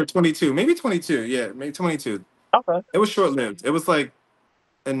 23 or 22, maybe 22. Yeah, maybe 22. Okay. It was short lived. It was like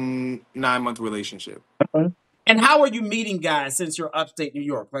a 9 month relationship. Okay. And how are you meeting guys since you're upstate New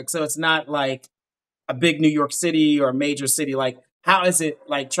York? Like, so it's not like a big New York City or a major city. Like, how is it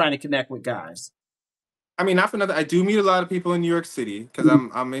like trying to connect with guys? I mean, not for nothing. I do meet a lot of people in New York City because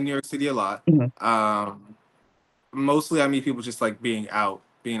Mhm. I'm in New York City a lot. Mhm. Mostly I meet people just like being out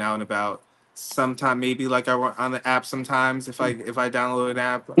and about. Sometime maybe like on the app sometimes if I download an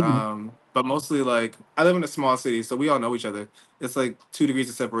app. Mhm. But mostly like I live in a small city, so we all know each other. It's like 2 degrees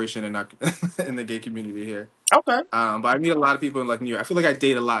of separation in our in the gay community here. Okay. But I meet a lot of people in like New York. I feel like I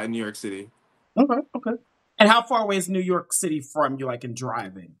date a lot in New York City. Okay. Okay. And how far away is New York City from you, like in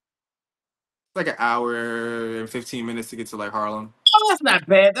driving? It's like an hour and 15 minutes to get to like Harlem. Oh, that's not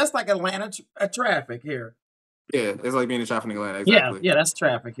bad. That's like Atlanta traffic here. Yeah, it's like being in traffic in Atlanta, Yeah, exactly. yeah, that's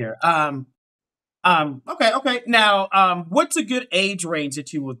traffic here. Okay, okay. Now, what's a good age range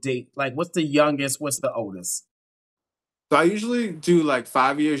that you will date? Like, what's the youngest? What's the oldest? So I usually do like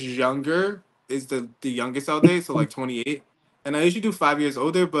 5 years younger is the youngest out there, so like 28. And I usually do 5 years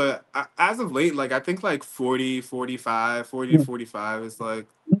older, but as of late, like I think like 40, 45, 40 to 45 is like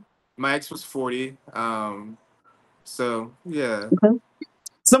my ex was 40. So yeah. Okay.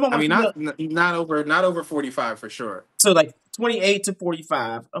 Someone I wants mean to know. not over 45 for sure. So, like 28 to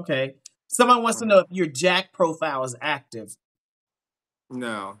 45. Okay. Someone wants to know Mhm. if your Jack profile is active.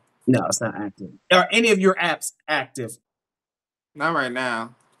 No, No, it's not active. Are any of your apps active? not right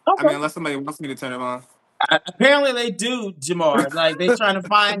now. I mean, Okay. unless somebody wants me to turn them on. Apparently they do, Jamar. Like they trying to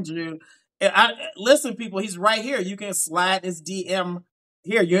find you. Listen, people, he's right here. You can slide his DM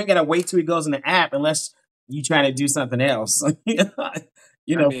here. You ain't gotta wait till he goes in the app unless you trying to do something else. I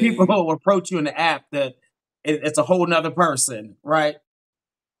People mean, will approach you in the app that it's a whole nother person, right?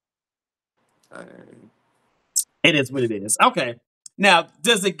 I, It is what it is. Okay. Now,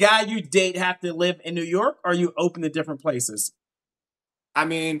 does the guy you date have to live in New York, or are you open to different places? I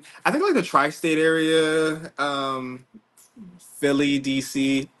mean, I think like the tri-state area, Philly,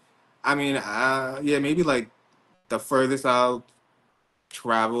 DC. I mean, yeah, maybe like the furthest I'll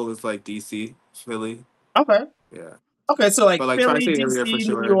travel is like DC, Philly. Okay. Yeah, Okay. So like but like Philly, tri-state area for DC, New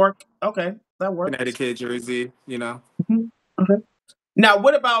sure. York. Okay, that works. Connecticut, Jersey. Mhm. Okay. Now,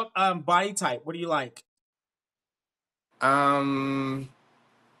 what about body type? What do you like? Um,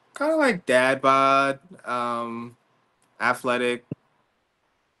 kind of like dad bod, athletic.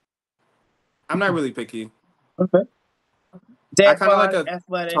 I'm not really picky. Okay. I Dad kind of like bod, a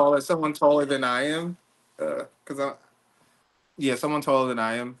athletic. someone taller than I am. Cause yeah, someone taller than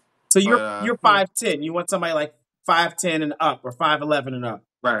I am. So But you're yeah, 5'10". You want somebody like 5'10" and up, or 5'11" and up.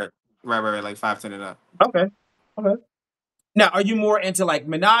 right, right, like 5'10" and up. Okay. Okay. Now, are you more into like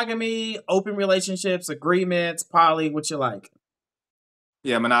monogamy, open relationships, agreements, poly? What you like?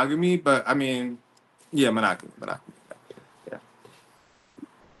 Yeah, monogamy, but I mean, yeah, monogamy.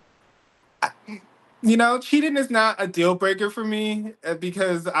 Yeah. Cheating is not a deal breaker for me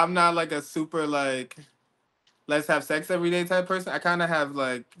because I'm not like a super like let's have sex every day type person. I kind of have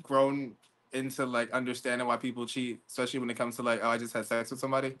like grown into like understanding why people cheat, especially when it comes to like, oh, I just had sex with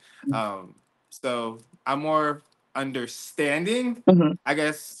somebody. Um, so I'm more understanding, Mhm. I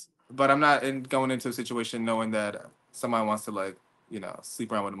guess, but I'm not going into a situation knowing that somebody wants to like,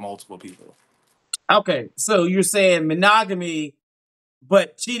 sleep around with multiple people. Okay, so you're saying monogamy,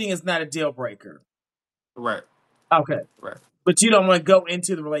 but cheating is not a deal breaker. Right, Okay, right. but you don't want to go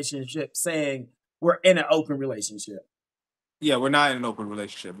into the relationship saying we're in an open relationship. Yeah, we're not in an open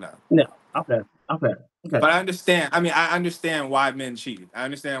relationship now. No. Okay. Okay. Okay. But I understand. I mean, I understand why men cheat. I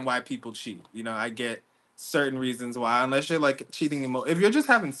understand why people cheat. I get certain reasons why. Unless you're like cheating, if you're just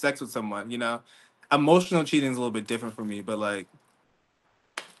having sex with someone, emotional cheating is a little bit different for me. But like,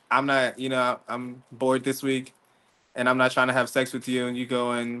 I'm not. I'm bored this week, and I'm not trying to have sex with you, and you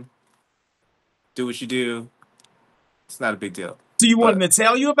go and do what you do. It's not a big deal. Do you want But him to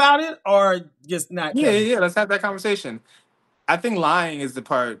tell you about it or just not yeah, tell you? yeah, yeah. Let's have that conversation. I think lying is the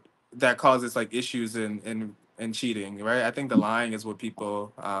part that causes like issues in cheating, right? I think the lying is what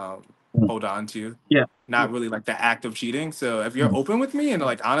people hold on to, Yeah. not really like the act of cheating. So if you're open with me and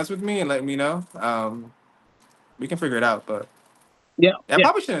like honest with me and let me know, we can figure it out. But Yeah. yeah, I Yeah.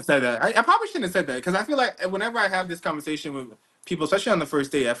 probably shouldn't have said that. I probably shouldn't have said that because I feel like whenever I have this conversation with people, especially on the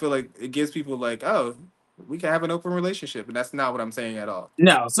first date, I feel like it gives people like, oh, we can have an open relationship, and that's not what I'm saying at all.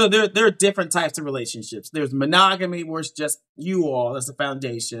 No. So there are different types of relationships. There's monogamy where it's just you all as a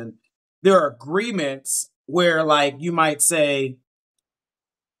foundation. There are agreements where like you might say,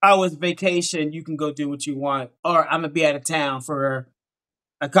 oh, it's vacation, you can go do what you want, or I'm gonna be out of town for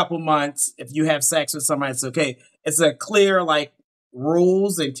a couple months. If you have sex with somebody, it's okay. It's a clear like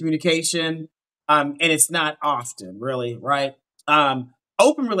rules and communication, and it's not often really right.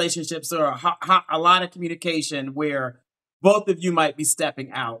 Open relationships are a lot of communication where both of you might be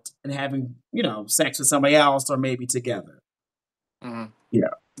stepping out and having sex with somebody else or maybe together. Hmm. Yeah.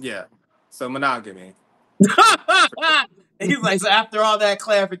 Yeah. So monogamy. He's like, so after all that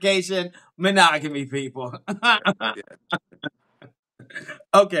clarification, monogamy, people. Yeah.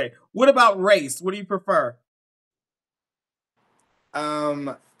 Okay. What about race? What do you prefer?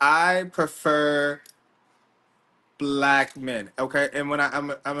 I prefer black men. Okay, and when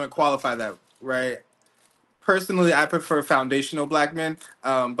I'm gonna qualify that, right. Personally, I prefer foundational black men.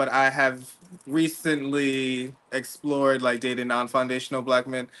 But I have recently explored like dating non-foundational black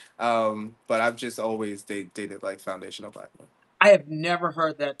men. But I've just always dated like foundational black men. I have never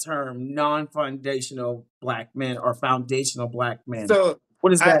heard that term, non-foundational black men or foundational black men. So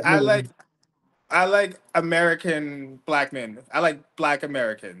What does I, that I like mean? I like American black men. I like black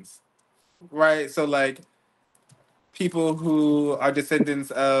Americans, right? So like people who are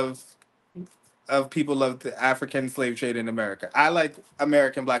descendants of people of the African slave trade in America. I like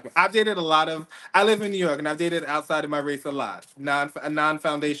American black men. I've dated a lot of. I live in New York, and I've dated outside of my race a lot.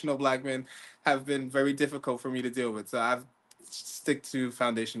 Non-foundational black men have been very difficult for me to deal with. So I've stick to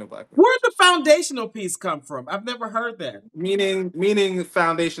foundational black men. Where did the foundational piece come from? I've never heard that. Meaning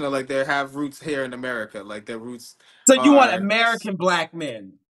foundational, like they have roots here in America, like their roots So you want are American black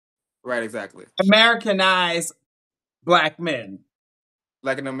men, right, exactly, Americanized black men,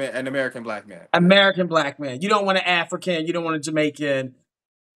 like an American black man. Yeah. American black men. You don't want an African. You don't want a Jamaican.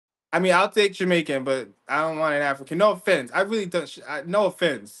 I mean, I'll take Jamaican, but I don't want an African. No offense. I really don't. No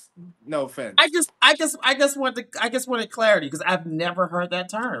offense. No I offense. just, I just, I just want I just wanted clarity because I've never heard that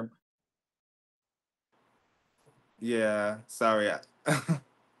term. Yeah. Sorry.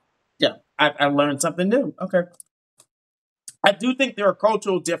 Yeah, I learned something new. Okay, I do think there are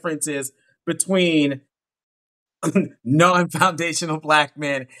cultural differences between non-foundational black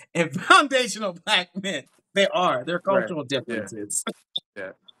men and foundational black men. There are Right. cultural Yeah. differences.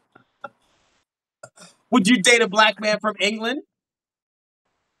 Yeah. Would you date a black man from England?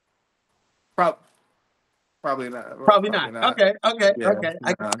 Prob- Probably not. Probably Probably not. not. Okay, okay, Yeah. okay.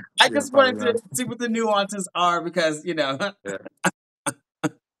 Nah. I Yeah. just Probably wanted not. to see what the nuances are because Yeah.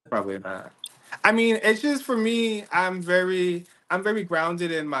 Probably not. I mean, it's just for me. I'm very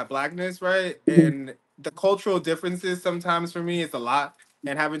grounded in my blackness, right? And the cultural differences sometimes for me is a lot,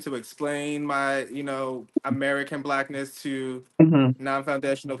 and having to explain my American blackness to Mhm.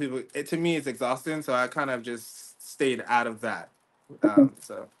 non-foundational people, it to me is exhausting. So I kind of just stayed out of that.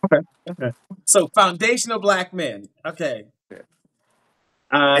 So Okay, okay. So foundational black men. Okay. yeah.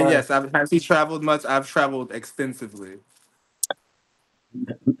 And Uh, yes, has he traveled much? I've traveled extensively.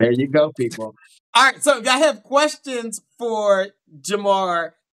 There you go, people. All right, so if I have questions for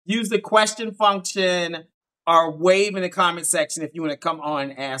Jamar, use the question function or wave in the comment section if you want to come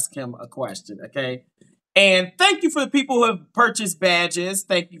on and ask him a question, okay? And thank you for the people who have purchased badges.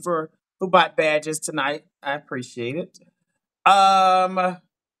 Thank you for who bought badges tonight. I appreciate it. Um,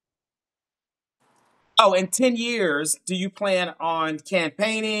 oh, in 10 years, do you plan on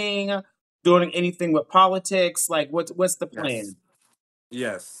campaigning, doing anything with politics? Like, what's the Yes. plan?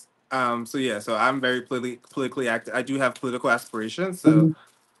 Yes. So I'm very politically active. I do have political aspirations. So Mhm.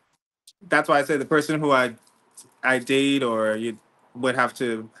 that's why I say the person who I date or you would have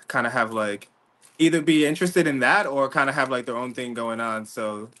to kind of have like either be interested in that or kind of have like their own thing going on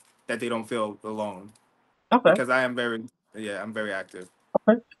so that they don't feel alone. Okay, Because I am very yeah, I'm very active.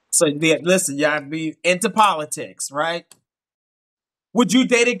 okay. So, yeah, listen, y'all be into politics, right? Would you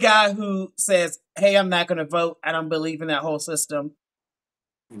date a guy who says, "Hey, I'm not going to vote. I don't believe in that whole system"?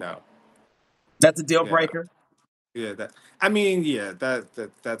 No. That's a deal Yeah, no. breaker. Yeah, that I mean, yeah,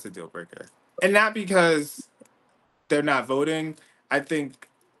 that's a deal breaker. And not because they're not voting. I think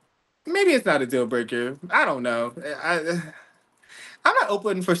maybe it's not a deal breaker. I don't know. I'm not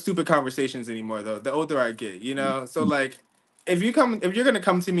open for stupid conversations anymore though. The older I get, you know. So like, if you're gonna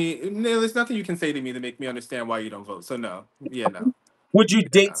come to me, no, there's nothing you can say to me to make me understand why you don't vote. So no, yeah, no, Would you yeah,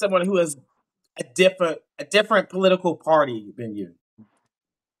 date no, someone who has a different political party than you?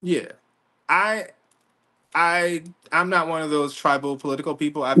 yeah. I I I'm not one of those tribal political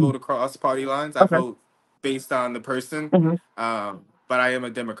people. I vote across party lines. I Okay. vote based on the person. Hmm. But I am a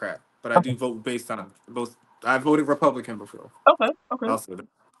Democrat. But I Okay. do vote based on both. I voted Republican before. Okay. Okay. Also,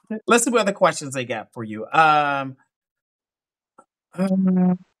 Let's see what other questions they got for you. Um,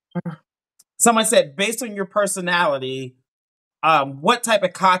 someone said, based on your personality, what type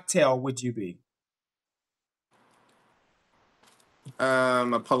of cocktail would you be?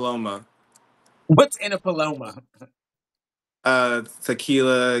 a Paloma. What's in a Paloma?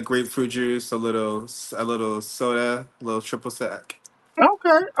 Tequila, grapefruit juice, a little soda, a little triple sec.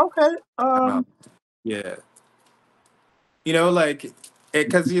 Okay. Okay. Yeah, like it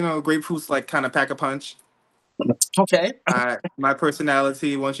because grapefruits like kind of pack a punch. Okay. My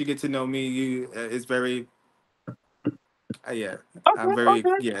personality, once you get to know me, you is very yeah. I'm Okay. very Okay.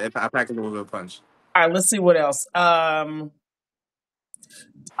 yeah. I pack a little bit of punch. All right. Let's see what else. Oh,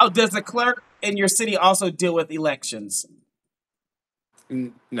 does the clerk in your city also deal with elections?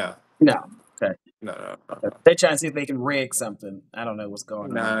 No, No. Okay. no, no, no, no. They're trying to see if they can rig something. I don't know what's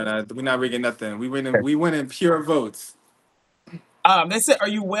going on. No, no, we're not rigging nothing. We win in pure votes. They said, "Are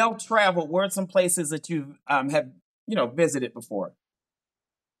you well traveled? Where are some places that you have visited before?"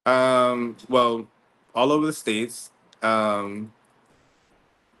 Well, all over the states, um,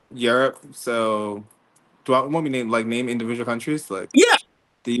 Europe. So, do I want me to name individual countries like Yeah.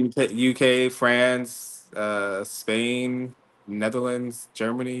 the UK, France, Spain, Netherlands,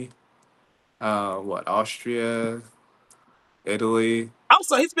 Germany, what Austria, Italy.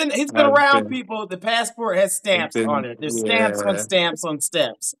 Also, he's been I've around been people. The passport has I've stamps on been it. There's stamps on yeah. stamps on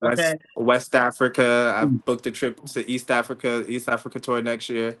stamps. Okay. West Africa. I've booked a trip to East Africa tour next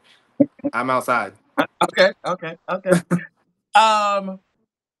year. I'm outside. Okay. Okay. Okay. Um,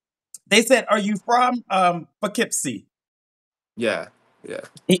 they said, "Are you from Poughkeepsie?" Yeah, yeah.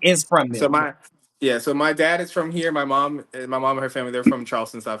 He is from So there. my dad is from here. My mom and her family, they're from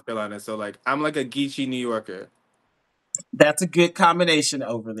Charleston, South Carolina. So like I'm like a geeky New Yorker. That's a good combination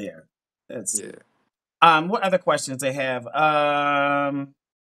over there. That's Yeah. what other questions they have?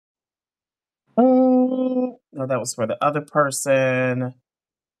 No, that was for the other person.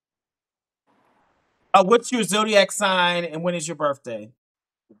 What's your zodiac sign and when is your birthday?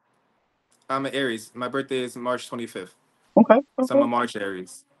 I'm an Aries. My birthday is March 25th. Okay, So I'm okay, a March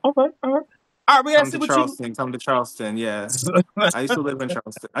Aries. okay, all right. All right, we gotta Come see to what you. Charleston. Come to Charleston. Yeah. I used to live in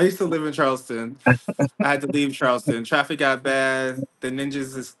Charleston. I had to leave Charleston. Traffic got bad. The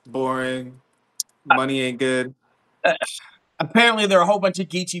ninjas is boring. Money ain't good. Apparently, there are a whole bunch of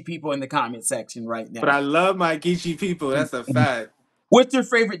Geechee people in the comment section right But now. I love my geeky people. That's a fact. What's your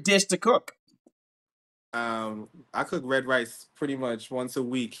favorite dish to cook? I cook red rice pretty much once a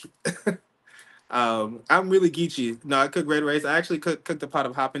week. I'm really geeky. No, I cook red rice. I actually cooked a pot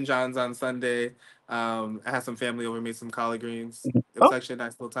of Hoppin' Johns on Sunday. I had some family over, made some collard greens. It was Oh, actually a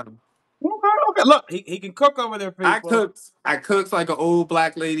nice little time. okay, okay. Look, he can cook over there, people. I cooked like an old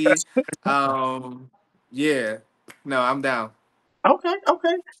black lady. Um, yeah. No, I'm down. Okay,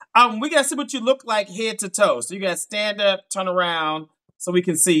 okay. We gotta see what you look like head to toe. So you gotta stand up, turn around, so we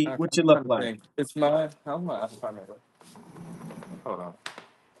can see what I'm you look trying to like. think. It's my how am I find it? Hold on.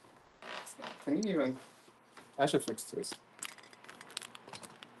 Can you even I should fix this.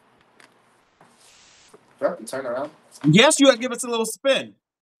 Do I have to turn around? Yes, you gotta give us a little spin.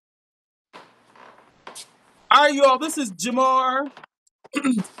 All right, you all. This is Jamar.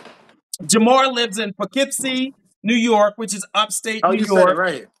 Jamar lives in Poughkeepsie, New York, which is upstate Oh, New you said it York.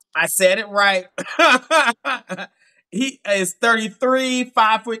 right. I said it right. He is 33,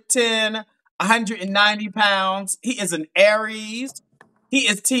 5'10", 190 pounds. He is an Aries. He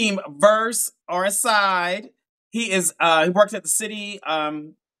is team verse or aside. He works at the city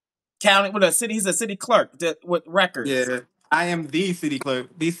county with a city. He's a city clerk with records. Yeah, I am the city clerk,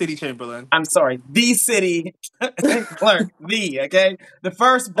 the city chamberlain. I'm sorry, the city clerk, okay? The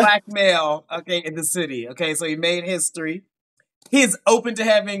first black male, okay, in the city, okay? So he made history. He is open to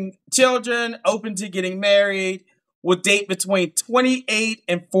having children, open to getting married, will date between 28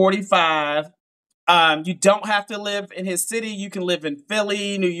 and 45. You don't have to live in his city. You can live in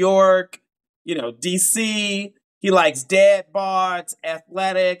Philly, New York, DC. He likes dad bods,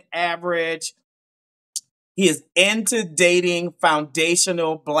 athletic, average. He is into dating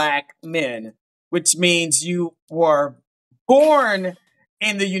foundational black men, which means you were born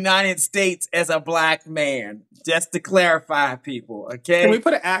in the United States as a black man. Just to clarify, people, okay? Can we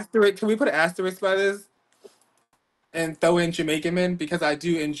put an asterisk? Can we put an asterisk by this and throw in Jamaican men because I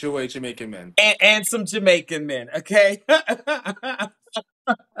do enjoy Jamaican men. And some Jamaican men, okay?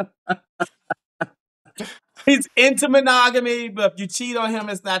 He's into monogamy, but if you cheat on him,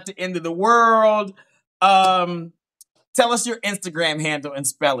 it's not the end of the world. Tell us your Instagram handle and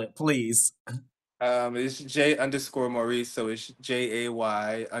spell it, please. It's J_Maurice, so it's JAY_MAURICE.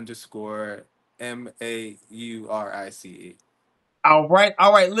 All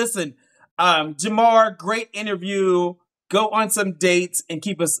right. Listen, Jamar, great interview. Go on some dates and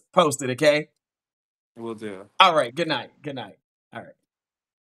keep us posted, okay? Will do. All right. Good night. All right.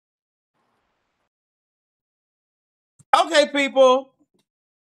 Okay, people.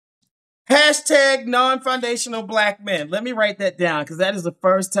 Hashtag non-foundational black men. Let me write that down because that is the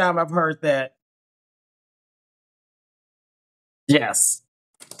first time I've heard that. Yes.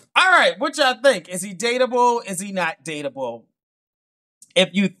 All right. What y'all think? Is he dateable? Is he not dateable?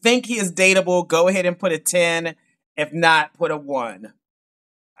 If you think he is dateable, go ahead and put a 10. If not, put a 1.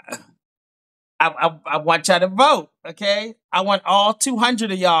 I want y'all to vote, okay? I want all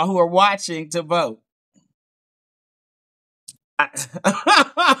 200 of y'all who are watching to vote.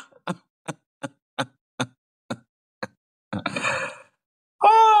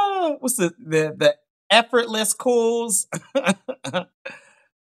 Oh, what's the effortless cools?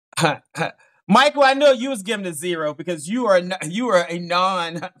 Michael, I know you was given a 0 because you are a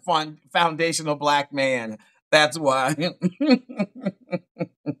non-foundational black man. That's why.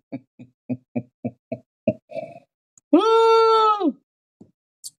 Woo!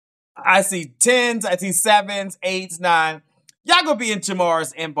 I see 10s, I see 7s, 8s, 9. Y'all gonna be in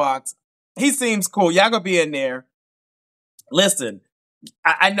Jamar's inbox. He seems cool. Y'all gonna be in there. Listen,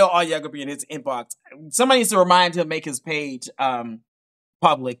 I know all y'all gonna be in his inbox. Somebody needs to remind him to make his page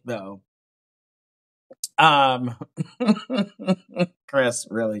public though. Chris,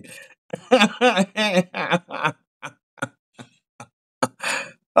 really.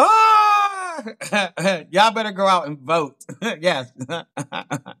 Oh! Y'all better go out and vote. Yes.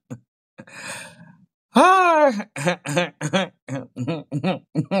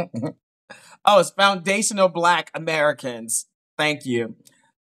 Oh, it's foundational black Americans. Thank you.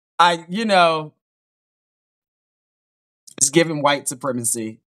 It's given white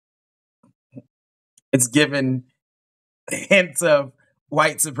supremacy. It's given hints of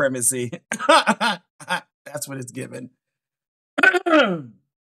white supremacy. That's what it's given. But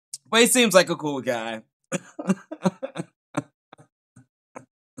he seems like a cool guy.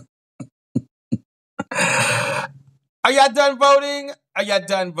 Are y'all done voting? I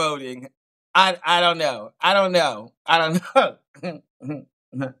don't know.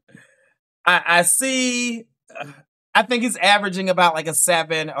 I see. I think he's averaging about like a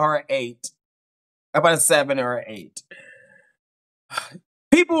 7 or an 8. About a 7 or an 8.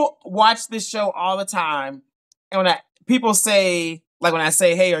 People watch this show all the time, and when people say, like when I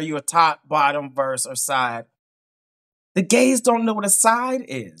say, "Hey, are you a top, bottom, verse, or side?" The gays don't know what a side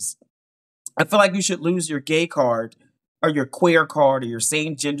is. I feel like you should lose your gay card or your queer card or your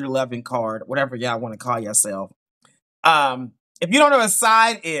same gender loving card, whatever y'all want to call yourself. If you don't know what a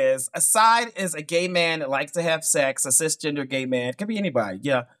side is a gay man that likes to have sex, a cisgender gay man. It could be anybody,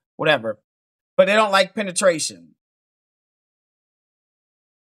 yeah, whatever. But they don't like penetration.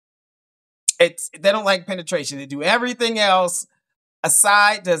 They don't like penetration. They do everything else. A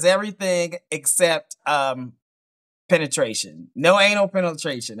side does everything except penetration. No anal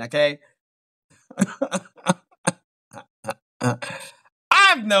penetration, okay?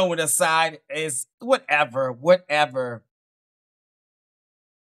 I've known what a side is. Whatever.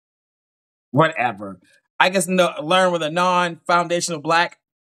 I guess learn what a non-foundational black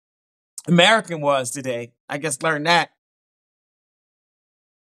American was today. I guess learn that.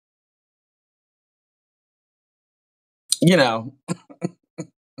 You know.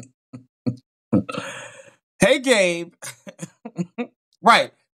 Hey, Gabe.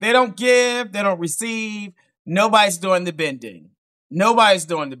 Right. They don't give, they don't receive. Nobody's doing the bending. Nobody's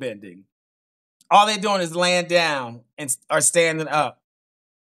doing the bending. All they're doing is laying down and are standing up.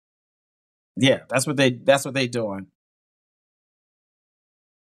 Yeah, that's what they doing.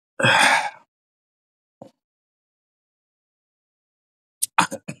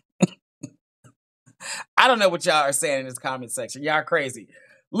 I don't know what y'all are saying in this comment section. Y'all are crazy.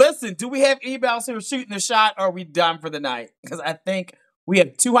 Listen, do we have anybody else who are shooting the shot, or are we done for the night? Because I think we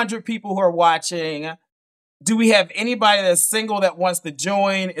have 200 people who are watching. Do we have anybody that's single that wants to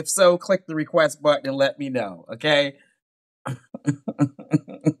join? If so, click the request button and let me know, okay?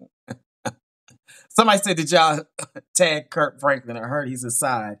 Somebody said, did y'all tag Kirk Franklin? I heard he's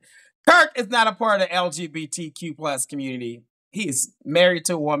aside. Kirk is not a part of the LGBTQ plus community. He is married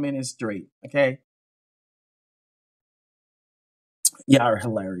to a woman and straight, okay? Y'all are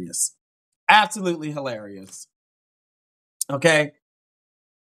hilarious. Absolutely hilarious. Okay?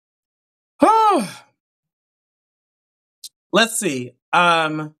 Let's see. I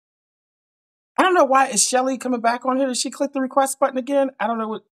don't know why. Is Shelly coming back on here? Did she click the request button again? I don't know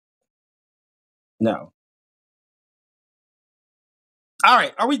what. No. All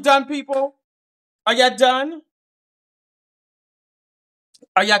right. Are we done, people? Are y'all done?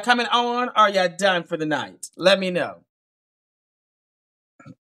 Are y'all coming on? Or are y'all done for the night? Let me know.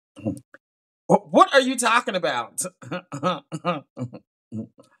 What are you talking about?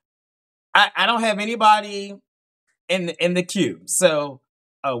 I don't have anybody in the queue. So,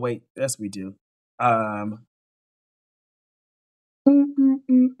 oh wait, yes we do.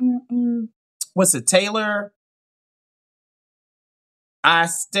 What's it, Taylor? I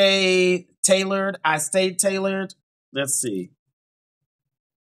stay tailored. I stay tailored. Let's see.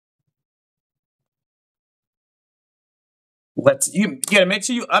 You gotta make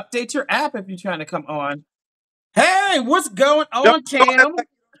sure you update your app if you're trying to come on. Hey, what's going on, Cam?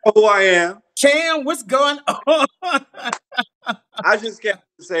 Who I am. Cam, what's going on? I just came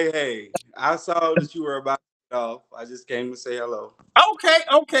to say hey. I saw that you were about to get off. I just came to say hello.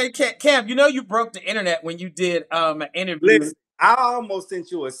 Okay, Cam. You know you broke the internet when you did an interview. Listen, I almost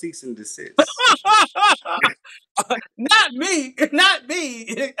sent you a cease and desist. Not me, not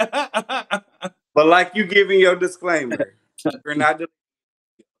me. But like you giving your disclaimer, you're not.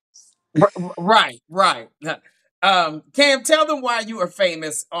 Right. Cam, tell them why you are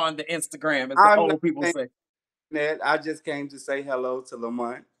famous on the Instagram, as the I'm not old people say. that. I just came to say hello to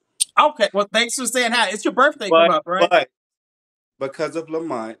Lamont. Okay, well, thanks for saying hi. It's your birthday come up, right? But because of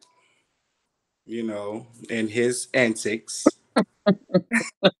Lamont, and his antics,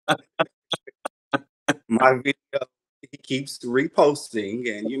 my video he keeps reposting,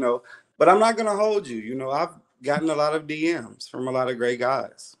 and but I'm not gonna hold you. I've gotten a lot of DMs from a lot of great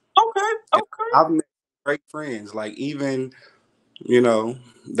guys. And Okay. I've met great friends. Like even,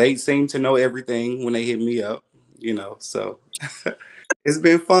 they seem to know everything when they hit me up. So it's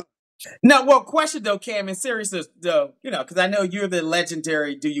been fun. Now, well, question though, Cam, in seriousness though, because I know you're the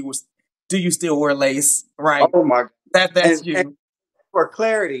legendary. Do you still wear lace? Right. Oh my God. That's And you. for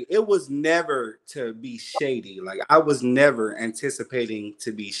clarity, it was never to be shady. Like I was never anticipating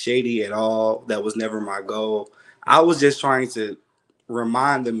to be shady at all. That was never my goal. I was just trying to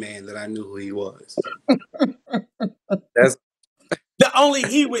remind the man that I knew who he was. That's The only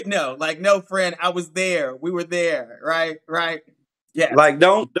he would know. Like, no, friend, I was there. We were there. Right. Yes. like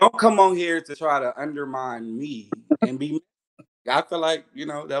don't come on here to try to undermine me and be. I feel like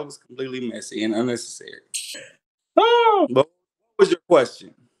that was completely messy and unnecessary. Oh. But what was your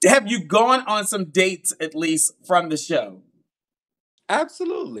question? Have you gone on some dates at least from the show?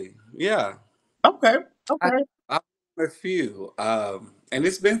 Absolutely, yeah. Okay. I, I've met a few, and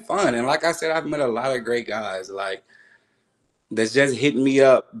it's been fun. And like I said, I've met a lot of great guys, like that's just hitting me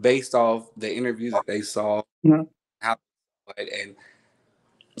up based off the interview that they saw. Mhm. How, and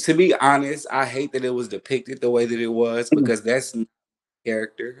to be honest, I hate that it was depicted the way that it was because that's not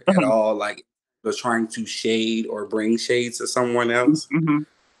character at Mhm. all. Like was trying to shade or bring shade to someone else. Mhm.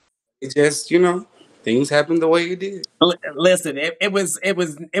 It just, things happened the way it did. Listen, it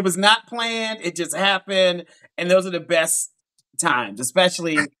was not planned. It just happened, and those are the best times,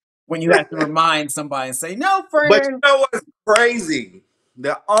 especially when you have to remind somebody and say, "No, But you friend." know what's crazy?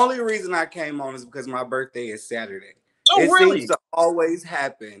 The only reason I came on is because my birthday is Saturday. Oh, It seems really? to always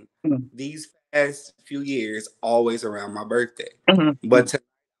happen Mhm. these past few years, always around my birthday. Mhm. But to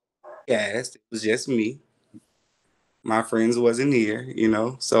cast, it was just me. My friends wasn't here.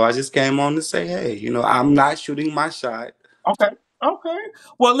 So I just came on to say, hey, I'm not shooting my shot. Okay.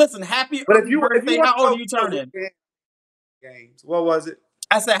 Well, listen. Happy But if early you birthday. want How to old know are you who turning? games. What was it?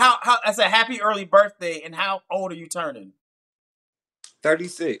 I said I said happy early birthday, and how old are you turning?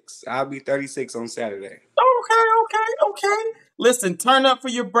 36. I'll be 36 on Saturday. Okay. Listen, turn up for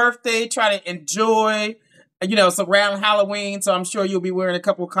your birthday. Try to enjoy. It's around Halloween, so I'm sure you'll be wearing a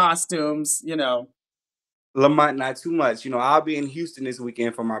couple costumes. Lamont, not too much. I'll be in Houston this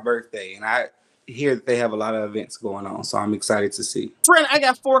weekend for my birthday, and I hear that they have a lot of events going on, so I'm excited to see. Friend, I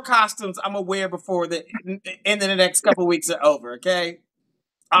got 4 costumes I'm gonna wear before the end of the next couple weeks are over. Okay.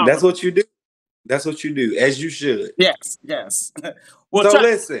 That's what you do. That's what you do, as you should. Yes. Well, So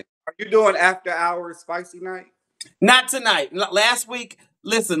listen, are you doing after hours spicy night? Not tonight. Last week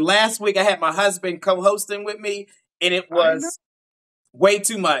I had my husband co-hosting with me, and it was way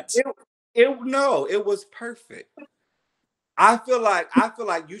too much. It was perfect. I feel like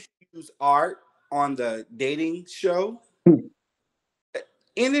you should use art on the dating show.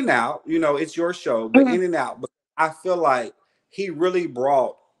 In and out, it's your show, but in and out. But I feel like he really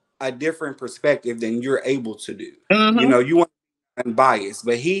brought a different perspective than you're able to do. You want unbiased,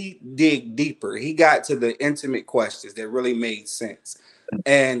 but he dig deeper. He got to the intimate questions that really made sense.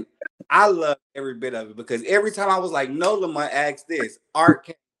 And I love every bit of it because every time I was like, no, Lamont asked this, art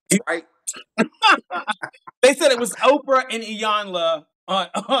came, right? They said it was Oprah and Iyanla on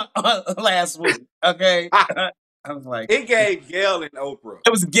last week. Okay. I was like, it gave Gail and Oprah. It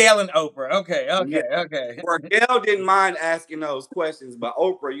was Gail and Oprah. Okay. Where Gail didn't mind asking those questions, but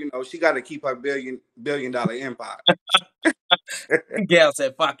Oprah, she got to keep her billion-dollar empire. Gail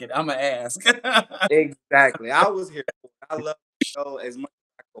said, "Fuck it, I'm gonna ask." Exactly. I was here. I love the show as much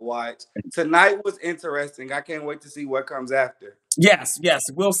as I could watch. Tonight was interesting. I can't wait to see what comes after. Yes.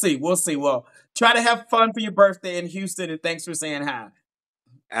 We'll see. Well, try to have fun for your birthday in Houston, and thanks for saying hi.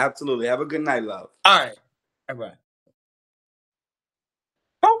 Absolutely. Have a good night, love. All right.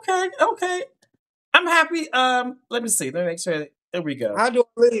 Okay. I'm happy. Let me see. Let me make sure. There we go. How do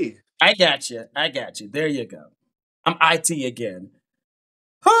I leave? I got you. There you go. I'm IT again.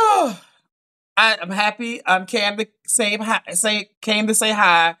 I'm happy. Came to say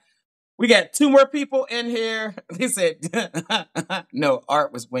hi. We got 2 more people in here. They said no.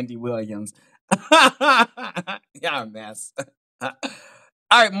 Art was Wendy Williams. Y'all a mess.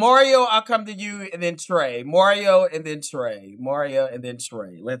 All right, Mario. I'll come to you, and then Trey. Mario, and then Trey.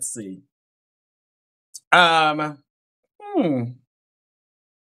 Let's see.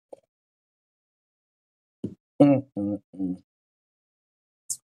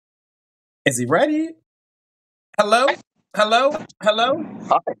 Is he ready? Hello?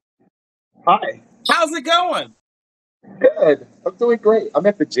 Hi. How's it going? Good. I'm doing great. I'm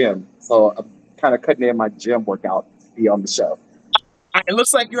at the gym, so I'm kind of cutting in my gym workout to be on the show. It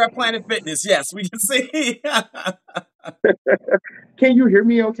looks like you're at Planet Fitness. Yes, we can see. Can you hear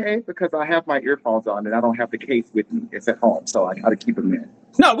me okay? Because I have my earphones on and I don't have the case with me. It's at home, so I got to keep them in.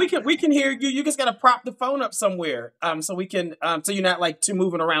 No, we can hear you. You just got to prop the phone up somewhere, so we can, so you're not like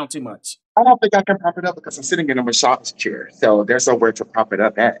moving around too much. I don't think I can prop it up because I'm sitting in a massage chair, so there's nowhere to prop it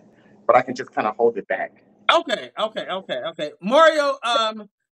up at. But I can just kind of hold it back. Okay. Mario,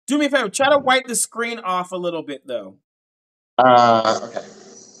 do me a favor. Try to wipe the screen off a little bit, though. Okay.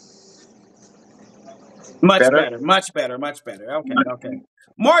 Much better. Okay.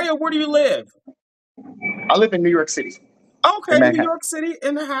 Mario, where do you live? I live in New York City. Okay, New York City,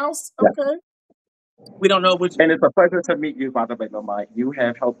 in the house. Yeah. Okay. We don't know which. And it's a pleasure to meet you, by the way, Lamont. You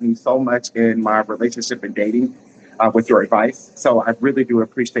have helped me so much in my relationship and dating with your advice. So I really do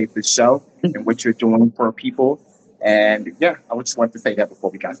appreciate this show and what you're doing for people. And yeah, I just wanted to say that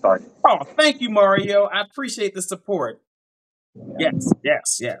before we got started. Oh, thank you, Mario. I appreciate the support. Yes.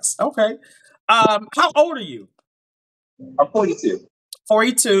 Okay. How old are you? I'm 42.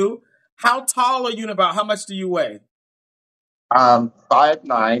 42. How tall are you and about how much do you weigh?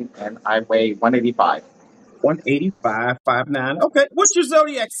 5'9", and I weigh 185. 185, 5'9". Okay. What's your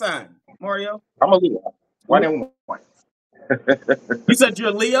zodiac sign, Mario? I'm a Leo. 1 and 1. You said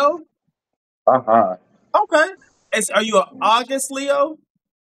you're a Leo? Uh-huh. Okay. Are you an August Leo?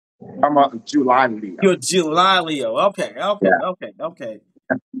 I'm a July Leo. You're a July Leo. Okay.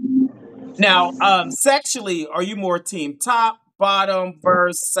 Now, sexually, are you more team top, bottom,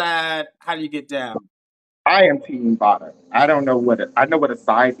 verse, side? How do you get down? I am team bottom. I don't know I know what a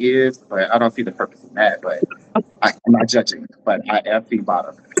side is, but I don't see the purpose in that. But I'm not judging. But I am team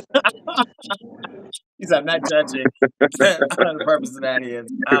bottom. He said, "I'm not judging." I don't know the purpose of that is.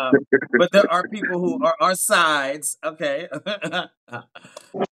 But there are people who are sides. Okay.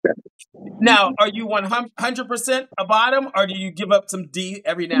 Now, are you 100% a bottom, or do you give up some D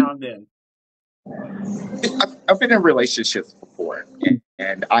every now and then? I've been in relationships before,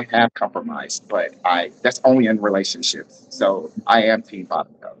 and I have compromised, but that's only in relationships. So I am team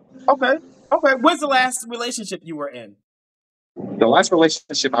bottom though. Okay. Okay. When's the last relationship you were in? The last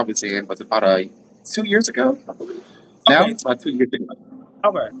relationship I was in was about 2 years ago, I believe. Now Okay. it's about 2 years ago.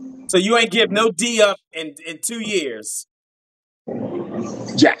 Okay. So you ain't give no D up in 2 years.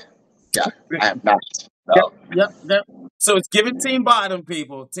 Yeah, yeah, I have not. Yep. No, Yep. Yep. So it's giving team bottom,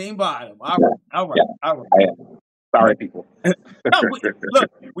 people. Team bottom. All yeah, right. All right. yeah, All right. I am. Sorry, people. No,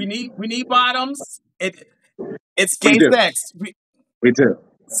 look, we need bottoms. It's We gay do, sex. we do.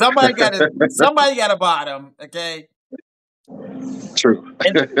 Somebody got a bottom. Okay. True.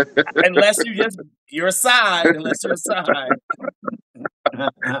 And unless you're a side. Unless you're a side.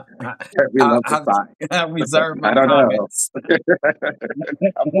 We love the sign. I reserve I my don't know. comments.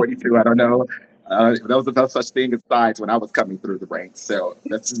 I'm 42. I don't know. There was no such thing as sides when I was coming through the ranks. So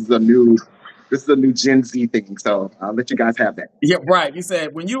this is a new Gen Z thing. So I'll let you guys have that. Yeah, right. You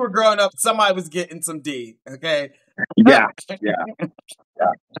said when you were growing up, somebody was getting some D. Okay. Yeah, yeah,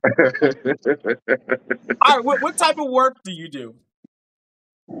 yeah. All right. What type of work do you do?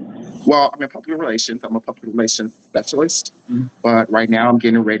 Well, I'm in public relations. I'm a public relations specialist. But right now I'm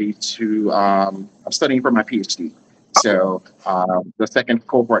getting ready to, I'm studying for my PhD. So the second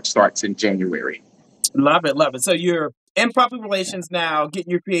cohort starts in January. Love it, love it. So you're in public relations now,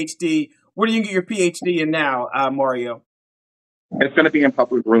 getting your PhD. Where do you get your PhD in now, Mario? It's going to be in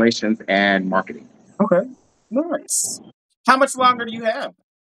public relations and marketing. Okay, nice. How much longer do you have?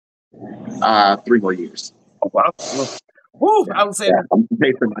 3 more years. Oh, wow. Woo, I would say Yeah, I'm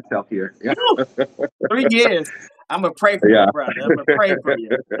pacing myself here. Yeah. 3 years. I'm gonna pray for Yeah. you, brother. I'm gonna pray for you.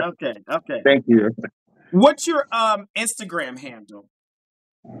 Okay, okay. Thank you. What's your Instagram handle?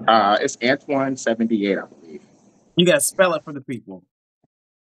 It's Antoine78, I believe. You gotta spell it for the people.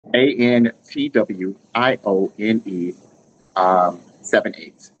 ANTWIONE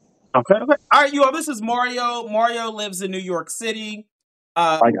 78. Okay, okay. All right, you all. This is Mario. Mario lives in New York City.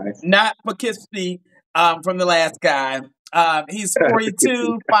 Bye, guys. Not Poughkeepsie from the last guy. He's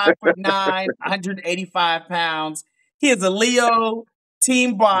 42, 5'9", 185 pounds. He is a Leo,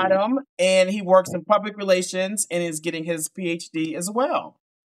 team bottom, and he works in public relations and is getting his PhD as well.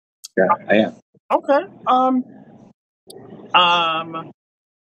 Yeah, I am. Okay.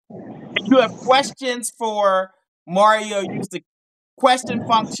 If you have questions for Mario, use the question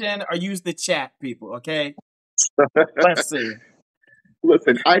function or use the chat, people. Okay. Let's see.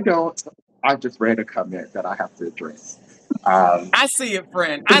 Listen, I just read a comment that I have to address. I see it,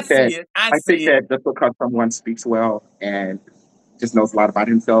 friend. I see it. I think see it. that just because someone speaks well and just knows a lot about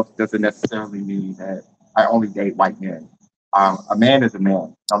himself doesn't necessarily mean that I only date white men. A man is a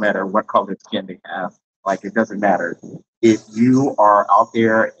man, no matter what color skin they have. Like, it doesn't matter. If you are out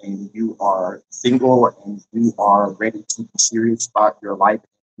there and you are single and you are ready to be serious about your life,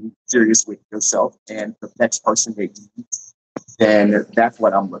 be serious with yourself and the next person that you meet, then that's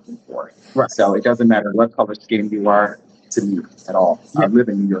what I'm looking for. Right. So it doesn't matter what color skin you are to me at all. Yeah. I live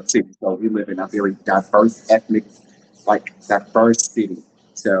in New York City, so we live in a very diverse city.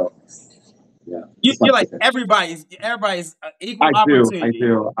 So yeah, You're like everybody's equal I opportunity.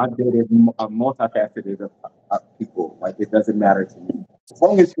 do. I've dated a multifaceted of people. Like, it doesn't matter to me as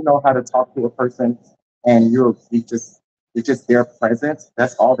long as you know how to talk to a person and you're just their presence.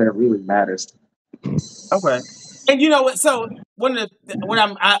 That's all that really matters. Okay. And you know what? So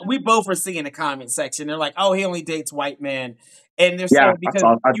we both are seeing the comment section. They're like, "Oh, he only dates white men," and they're saying because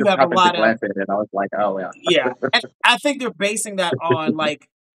I you just have a happened lot to of glance at it. I was like, oh yeah. yeah. And I think they're basing that on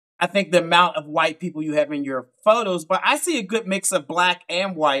I think the amount of white people you have in your photos, but I see a good mix of black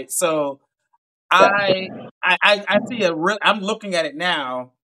and white. So I see I'm looking at it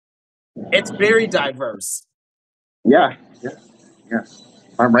now. It's very diverse. Yeah.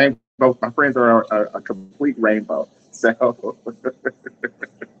 My friends are a complete rainbow. So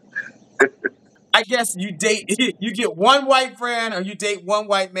I guess you get one white friend or you date one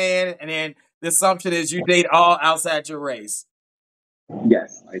white man, and then the assumption is you date all outside your race.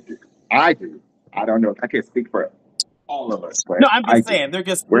 yes, I do. I don't know. I can't speak for all of us, but No, I'm just saying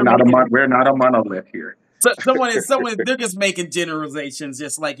we're not a monolith here. So they're just making generalizations,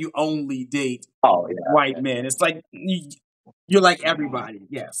 just like you only date white men. It's like you're like everybody.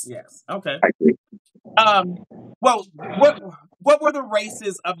 Yes. Okay. I agree. Well, what were the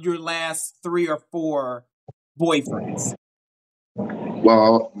races of your last 3 or 4 boyfriends?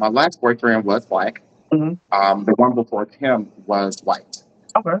 Well, my last boyfriend was black. Mm-hmm. The one before him was white.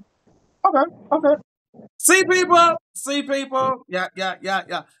 Okay. See people.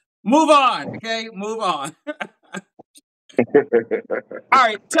 Yeah. Move on. Okay, move on. All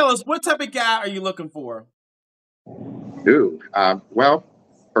right, tell us, what type of guy are you looking for? Well,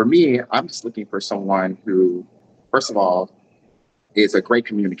 for me, I'm just looking for someone who, first of all, is a great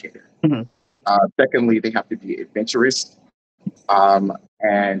communicator. Mhm. Secondly, they have to be adventurous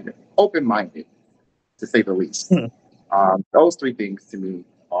and open-minded, to say the least. Mhm. Those three things to me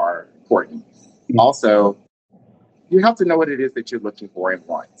are important. Mhm. Also, you have to know what it is that you're looking for and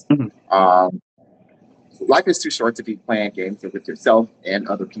want. Mhm. Life is too short to be playing games with yourself and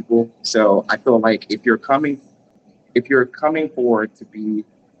other people. So I feel like if you're coming forward to be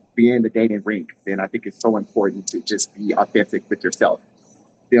in the dating rink, then I think it's so important to just be authentic with yourself.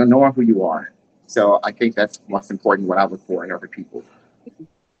 They'll know who you are. So I think that's what's important, what I look for in other people.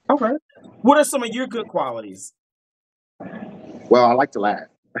 Okay. What are some of your good qualities? Well, I like to laugh.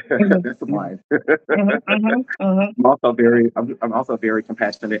 Mhm. That's mine. Mhm. Mhm. Mhm. I'm also very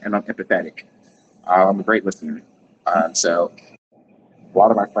compassionate and I'm empathetic. I'm a great listener. So a lot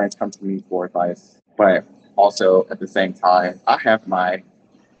of my friends come to me for advice, but also at the same time, I have my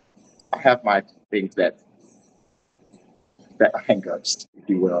things that hangups, if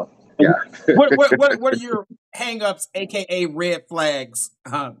you will. Yeah. What are your hangups, aka red flags,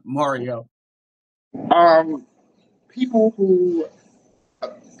 Mario? Um, people who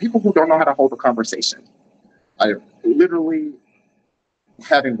don't know how to hold a conversation. I literally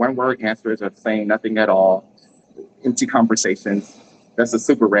having one word answers or saying nothing at all, empty conversations. That's a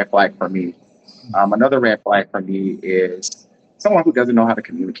super red flag for me. Another red flag for me is someone who doesn't know how to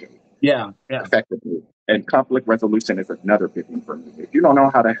communicate Yeah, yeah. effectively. And conflict resolution is another big one for me. If you don't know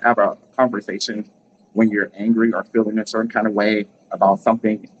how to have a conversation when you're angry or feeling a certain kind of way about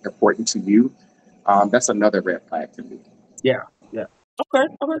something important to you, that's another red flag to me. Yeah, yeah. Okay,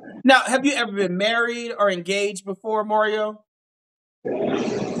 okay. Now, have you ever been married or engaged before, Mario?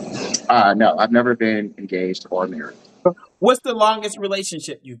 No, I've never been engaged or married. What's the longest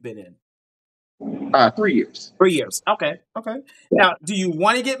relationship you've been in? 3 years. 3 years. Okay, okay. Now, do you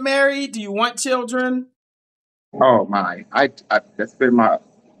want to get married? Do you want children? Oh my, that's been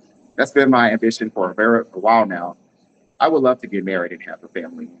my ambition for a while now. I would love to get married and have a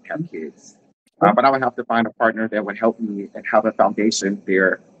family and have kids. But I would have to find a partner that would help me and have a foundation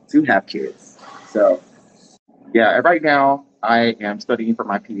there to have kids. So, yeah, and right now I am studying for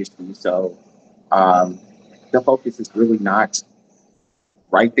my PhD. So, um, the focus is really not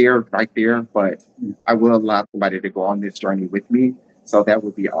right there, but I will allow somebody to go on this journey with me. So that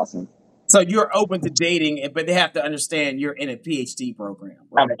would be awesome. So you're open to dating, but they have to understand you're in a PhD program,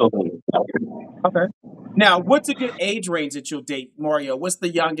 right? Absolutely. Okay. Now, what's a good age range that you'll date, Mario? What's the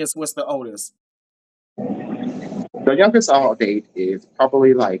youngest? What's the oldest? The youngest I'll date is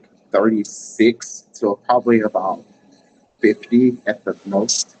probably like 36 to probably about 50 at the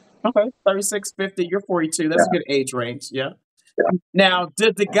most. Okay, 36, 50. You're 42. That's a Yeah. good age range. Yeah. Yeah. Now,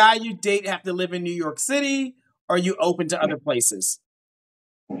 does the guy you date have to live in New York City? Or are you open to other places?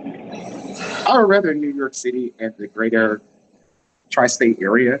 I would rather New York City and the greater tri-state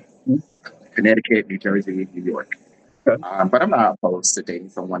area, Connecticut, New Jersey, New York. Okay. But I'm not opposed to dating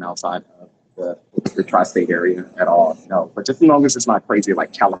someone outside of the tri-state area at all. No, but just as long as it's not crazy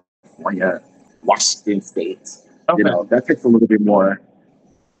like California, Washington State, Okay. that takes a little bit more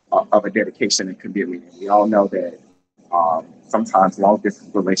of a dedication and commitment. We all know that sometimes long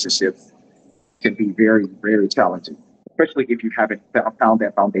distance relationships can be very, very challenging, especially if you haven't found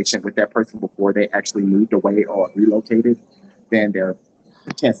that foundation with that person before they actually moved away or relocated. Then the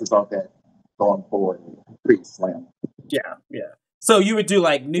chances are that going forward are pretty slim. Yeah, yeah. So you would do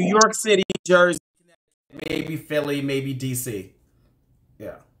like New York City, Jersey, maybe Philly, maybe DC.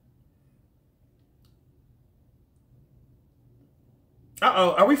 Yeah.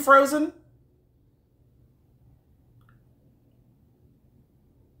 Uh-oh, are we frozen?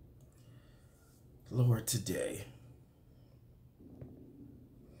 Lord, today.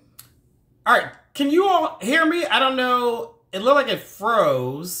 All right, can you all hear me? I don't know. It looked like it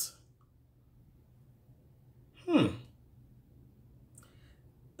froze.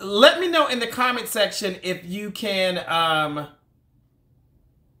 Let me know in the comment section if you can,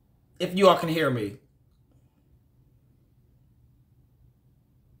 if you all can hear me.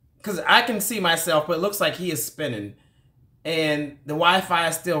 Because I can see myself, but it looks like he is spinning. And the Wi-Fi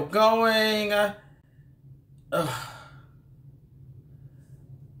is still going. I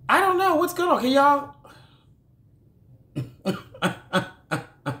don't know what's going on. Can y'all?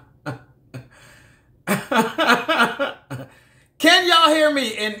 Can y'all hear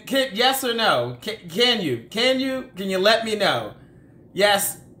me? And yes or no? Can you? Can you let me know?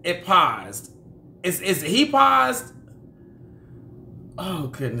 Yes, it paused. Is he paused? Oh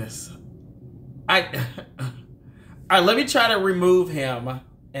goodness. All right, let me try to remove him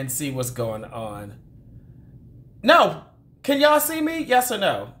and see what's going on. No, Can y'all see me? Yes or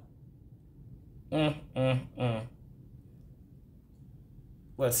no?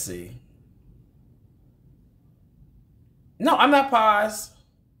 Let's see. No, I'm not paused.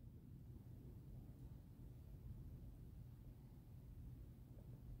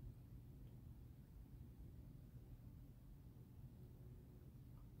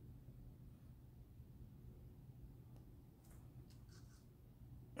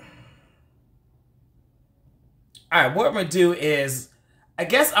 All right, what I'm going to do is, I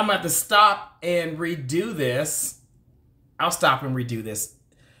guess I'm going to have to stop and redo this. I'll stop and redo this.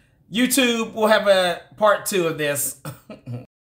 YouTube will have a part 2 of this.